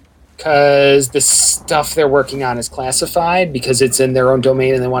 Because the stuff they're working on is classified, because it's in their own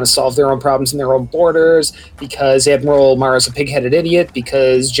domain and they want to solve their own problems in their own borders, because Admiral Mara's a pig-headed idiot,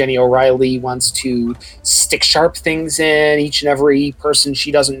 because Jenny O'Reilly wants to stick sharp things in each and every person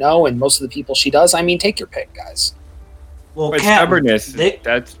she doesn't know, and most of the people she does. I mean, take your pick, guys. Well, but stubbornness,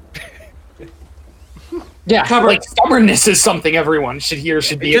 that's... Yeah, stubbornness is something everyone should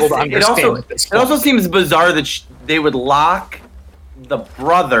be able to understand at this point. It also seems bizarre that they would lock the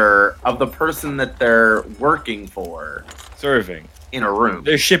brother of the person that they're working for, serving, in a room.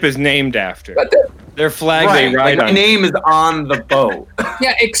 Their ship is named after. Their flag they ride on. My name is on the boat.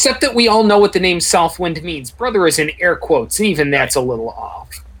 Yeah, except that we all know what the name Southwind means. Brother is in air quotes, and even that's a little off.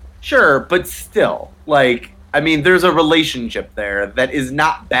 Sure, but still, there's a relationship there that is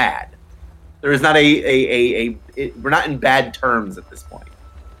not bad. There is not we're not in bad terms at this point.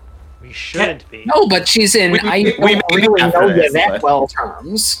 We shouldn't be. No, but she's in. I don't really know that well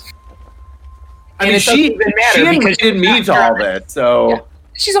terms. I mean, she invited me to all that, so yeah.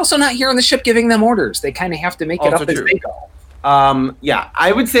 She's also not here on the ship giving them orders. They kind of have to make it up as they go.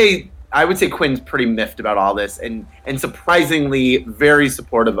 I would say Quinn's pretty miffed about all this, and surprisingly very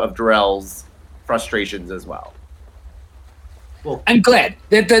supportive of Jarrell's frustrations as well. Well, I'm glad.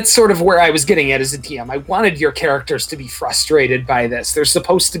 That's sort of where I was getting at as a DM. I wanted your characters to be frustrated by this. There's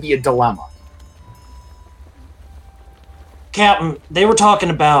supposed to be a dilemma. Captain, they were talking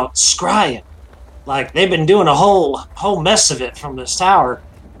about scrying. They've been doing a whole mess of it from this tower,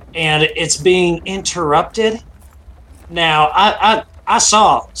 and it's being interrupted. Now, I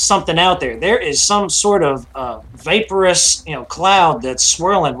saw something out there. There is some sort of vaporous, cloud that's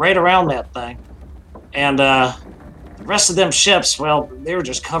swirling right around that thing, and the rest of them ships, well, they were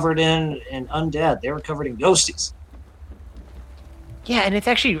just covered in undead. They were covered in ghosties. Yeah, and it's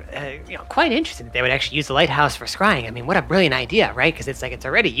actually quite interesting that they would actually use the lighthouse for scrying. I mean, what a brilliant idea, right? Because it's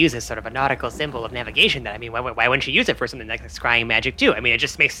already used as sort of a nautical symbol of navigation. That I mean, why wouldn't you use it for something like scrying magic too? I mean, it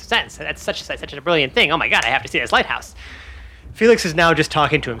just makes sense. That's such a brilliant thing. Oh my god, I have to see this lighthouse. Felix is now just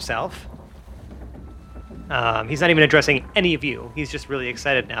talking to himself. He's not even addressing any of you. He's just really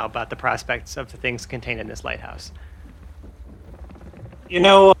excited now about the prospects of the things contained in this lighthouse.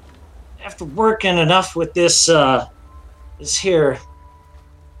 After working enough with this here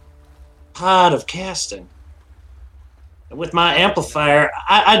pod of casting, with my amplifier,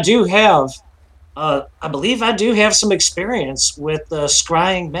 I do have, I believe I do have some experience with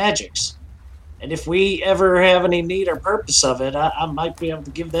scrying magics. And if we ever have any need or purpose of it, I might be able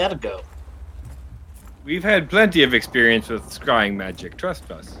to give that a go. We've had plenty of experience with scrying magic. Trust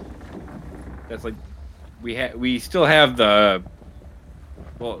us. That's like we still have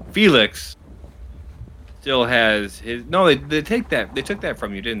Felix still has his. No, they took that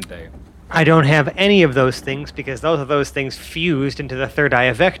from you, didn't they? I don't have any of those things because those things fused into the third eye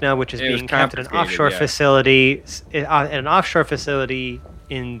of Vecna, which is being kept at an offshore facility,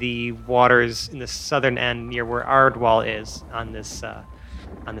 in the waters in the southern end near where Ardwall is on this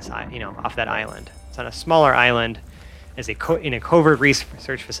off that island. It's on a smaller island, in a covert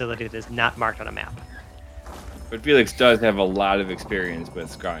research facility that is not marked on a map. But Felix does have a lot of experience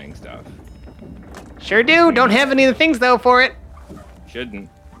with scrying stuff. Sure do. Don't have any of the things though for it. Shouldn't.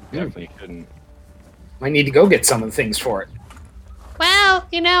 Definitely shouldn't. Might need to go get some of the things for it. Well,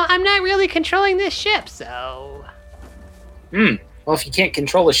 I'm not really controlling this ship, so. Well, if you can't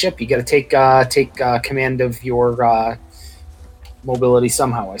control a ship, you got to take command of your mobility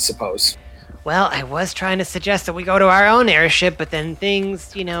somehow, I suppose. Well, I was trying to suggest that we go to our own airship, but then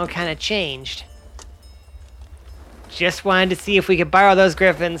things, kind of changed. Just wanted to see if we could borrow those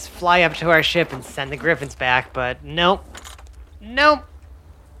griffins, fly up to our ship, and send the griffins back, but nope.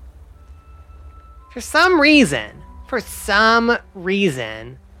 For some reason,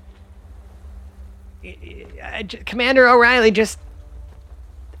 Commander O'Reilly just,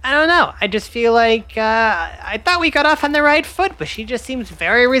 I don't know. I just feel like I thought we got off on the right foot, but she just seems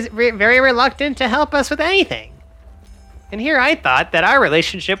very reluctant to help us with anything. And here I thought that our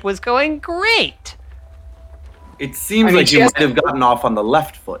relationship was going great. It seems like you might have gotten off on the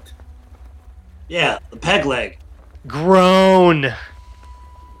left foot. Yeah, the peg leg. Groan.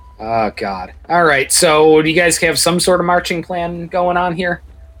 Oh, God. All right, so do you guys have some sort of marching plan going on here?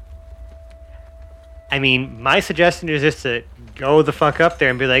 I mean, my suggestion is just to go the fuck up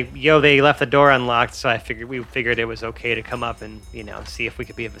there and be like, yo, they left the door unlocked, so we figured it was okay to come up and, see if we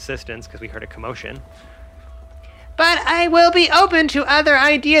could be of assistance because we heard a commotion. But I will be open to other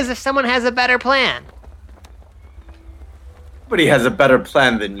ideas if someone has a better plan. Nobody has a better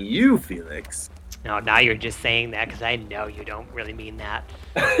plan than you, Felix. No, now you're just saying that because I know you don't really mean that.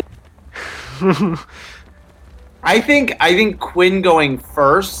 I think Quinn going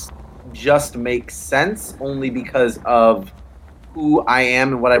first just makes sense only because of who I am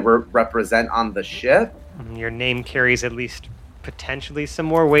and what I represent on the ship. Your name carries at least potentially some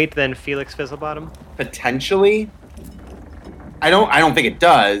more weight than Felix Fizzlebottom. Potentially, I don't think it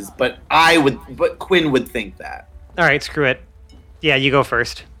does, but Quinn would think that. All right, screw it. Yeah, you go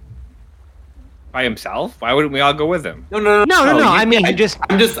first. By himself? Why wouldn't we all go with him? No. I mean,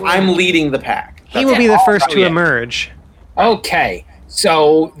 I'm leading the pack. He will be the first to emerge. Okay,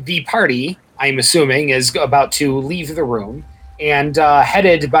 so the party, I'm assuming, is about to leave the room and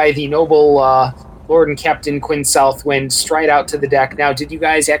headed by the noble Lord and Captain Quinn Southwind stride out to the deck. Now, did you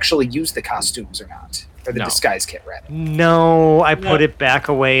guys actually use the costumes or not? Or the disguise kit, rather? No, I put it back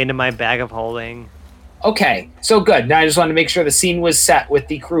away into my bag of holding. Okay, so good. Now I just wanted to make sure the scene was set with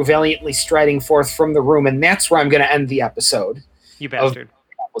the crew valiantly striding forth from the room, and that's where I'm going to end the episode. You bastard. Of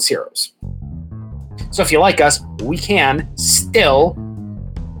Hapless Heroes. So if you like us, we can still,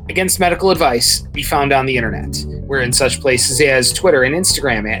 against medical advice, be found on the internet. We're in such places as Twitter and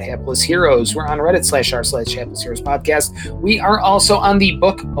Instagram at Hapless Heroes. We're on Reddit /r/Hapless Heroes Podcast. We are also on the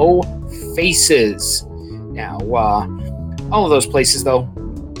Book O Faces. Now, all of those places, though,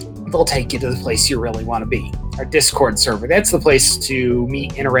 they'll take you to the place you really want to be. Our Discord server. That's the place to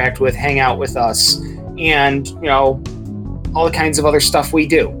meet, interact with, hang out with us, and, all the kinds of other stuff we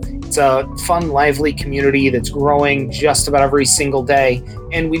do. It's a fun, lively community that's growing just about every single day,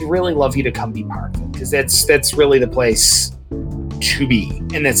 and we'd really love you to come be part of it, because that's really the place to be,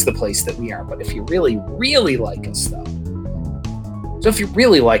 and that's the place that we are. But if you really, really like us, though, so if you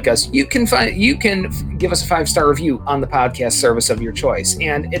really like us, you can give us a 5-star review on the podcast service of your choice.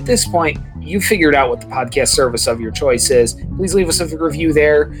 And at this point, you figured out what the podcast service of your choice is. Please leave us a review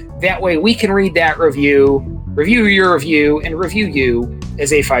there. That way we can read that review review your review, and review you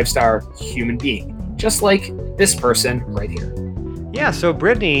as a 5-star human being, just like this person right here. Yeah, so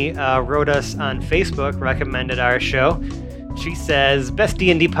Brittany wrote us on Facebook, recommended our show. She says, best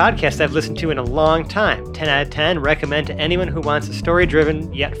D&D podcast I've listened to in a long time. 10 out of 10, recommend to anyone who wants a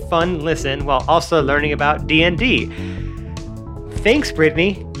story-driven yet fun listen while also learning about D&D. Thanks,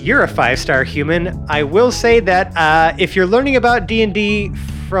 Brittany. You're a 5-star human. I will say that if you're learning about D&D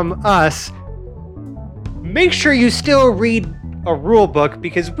from us, make sure you still read a rule book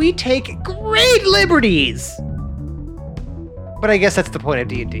because we take great liberties. But I guess that's the point of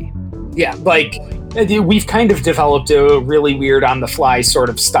D&D. Yeah, like, we've kind of developed a really weird on-the-fly sort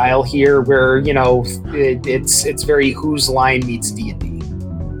of style here where, you know, it's very Whose Line meets D&D.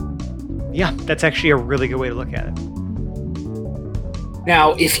 Yeah, that's actually a really good way to look at it.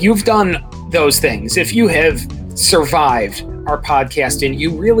 Now, if you've done those things, if you have survived our podcast and you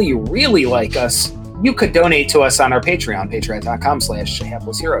really, really like us, you could donate to us on our Patreon,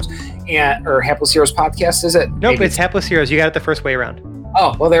 patreon.com/Hapless Heroes. Or Hapless Heroes Podcast, is it? Nope, maybe it's Hapless Heroes. You got it the first way around.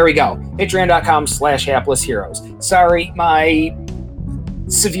 Oh, well, there we go. Patreon.com/Hapless Heroes. Sorry, my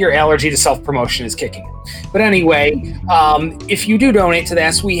severe allergy to self-promotion is kicking in. But anyway, if you do donate to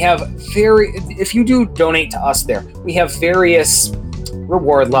this, if you do donate to us there, we have various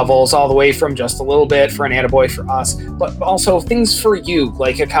reward levels all the way from just a little bit for an attaboy for us, but also things for you,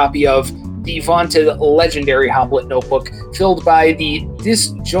 like a copy of the vaunted legendary Hoblet notebook filled by the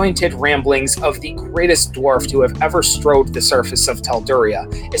disjointed ramblings of the greatest dwarf to have ever strode the surface of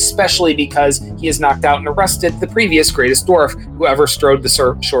Tal'Duria, especially because he has knocked out and arrested the previous greatest dwarf who ever strode the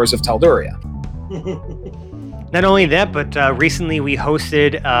shores of Tal'Duria. Not only that, but recently we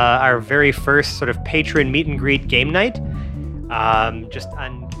hosted our very first sort of patron meet and greet game night.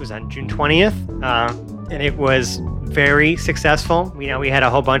 It was on June 20th, and it was very successful. You know, we had a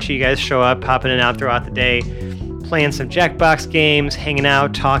whole bunch of you guys show up, popping in and out throughout the day, playing some Jackbox games, hanging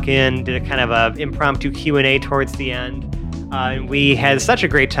out, talking, did a kind of a impromptu Q&A towards the end. And we had such a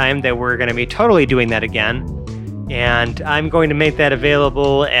great time that we're going to be totally doing that again. And I'm going to make that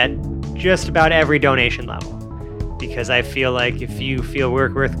available at just about every donation level. Because I feel like if you feel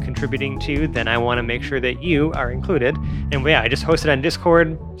we're worth contributing to, then I want to make sure that you are included. And yeah, I just hosted on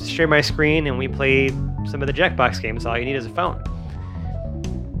Discord, share my screen, and we play some of the Jackbox games. All you need is a phone.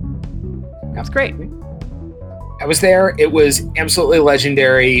 That's great. I was there. It was absolutely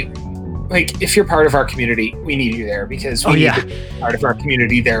legendary. Like, if you're part of our community, we need you there because we need to be part of our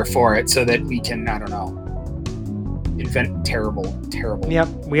community there for it so that we can, I don't know, invent terrible. Yep.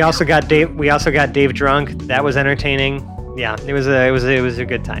 We also got Dave drunk. That was entertaining. Yeah, it was a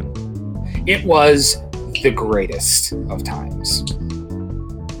good time. It was the greatest of times.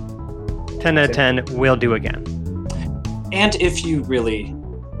 10 out of 10. We'll do again. And if you really,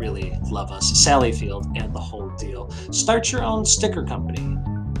 really love us, Sallyfield and the whole deal, start your own sticker company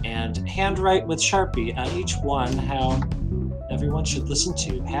and handwrite with Sharpie on each one how everyone should listen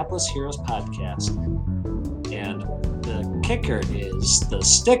to Hapless Heroes podcast. And the kicker is the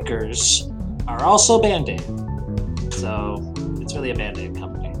stickers are also Band-Aid. So it's really a Band-Aid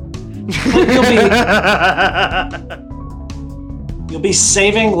company. You'll be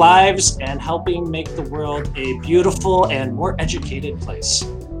saving lives and helping make the world a beautiful and more educated place.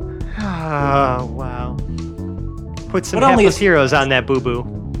 Oh, wow. Put some Hapless Heroes on that boo-boo.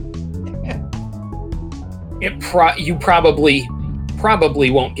 You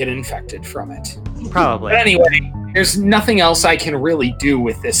probably won't get infected from it. Probably. But anyway, there's nothing else I can really do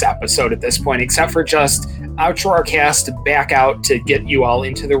with this episode at this point except for just outro our cast back out to get you all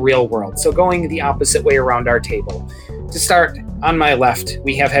into the real world. So going the opposite way around our table. To start, on my left,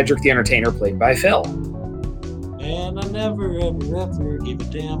 we have Hedrick the Entertainer, played by Phil. And I never, ever gave a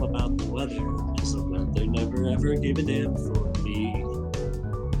damn about the weather, because the weather never, ever gave a damn for me.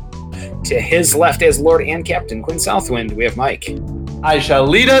 To his left, as Lord and Captain Quinn Southwind, we have Mike. I shall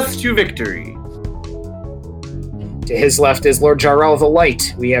lead us to victory. To his left, as Lord Jarrell the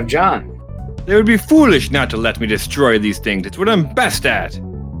Light, we have John. They would be foolish not to let me destroy these things. It's what I'm best at.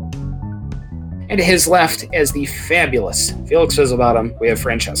 And to his left, as the fabulous Felix Fizzlebottom, we have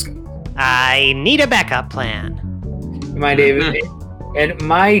Francesca. I need a backup plan. My name is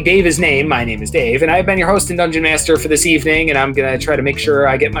Dave, and I've been your host and Dungeon Master for this evening, and I'm going to try to make sure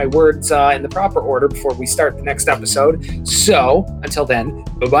I get my words in the proper order before we start the next episode. So, until then,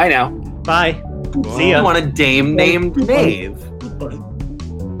 bye-bye now. Bye. See ya. I want a dame named Dave. Goodbye.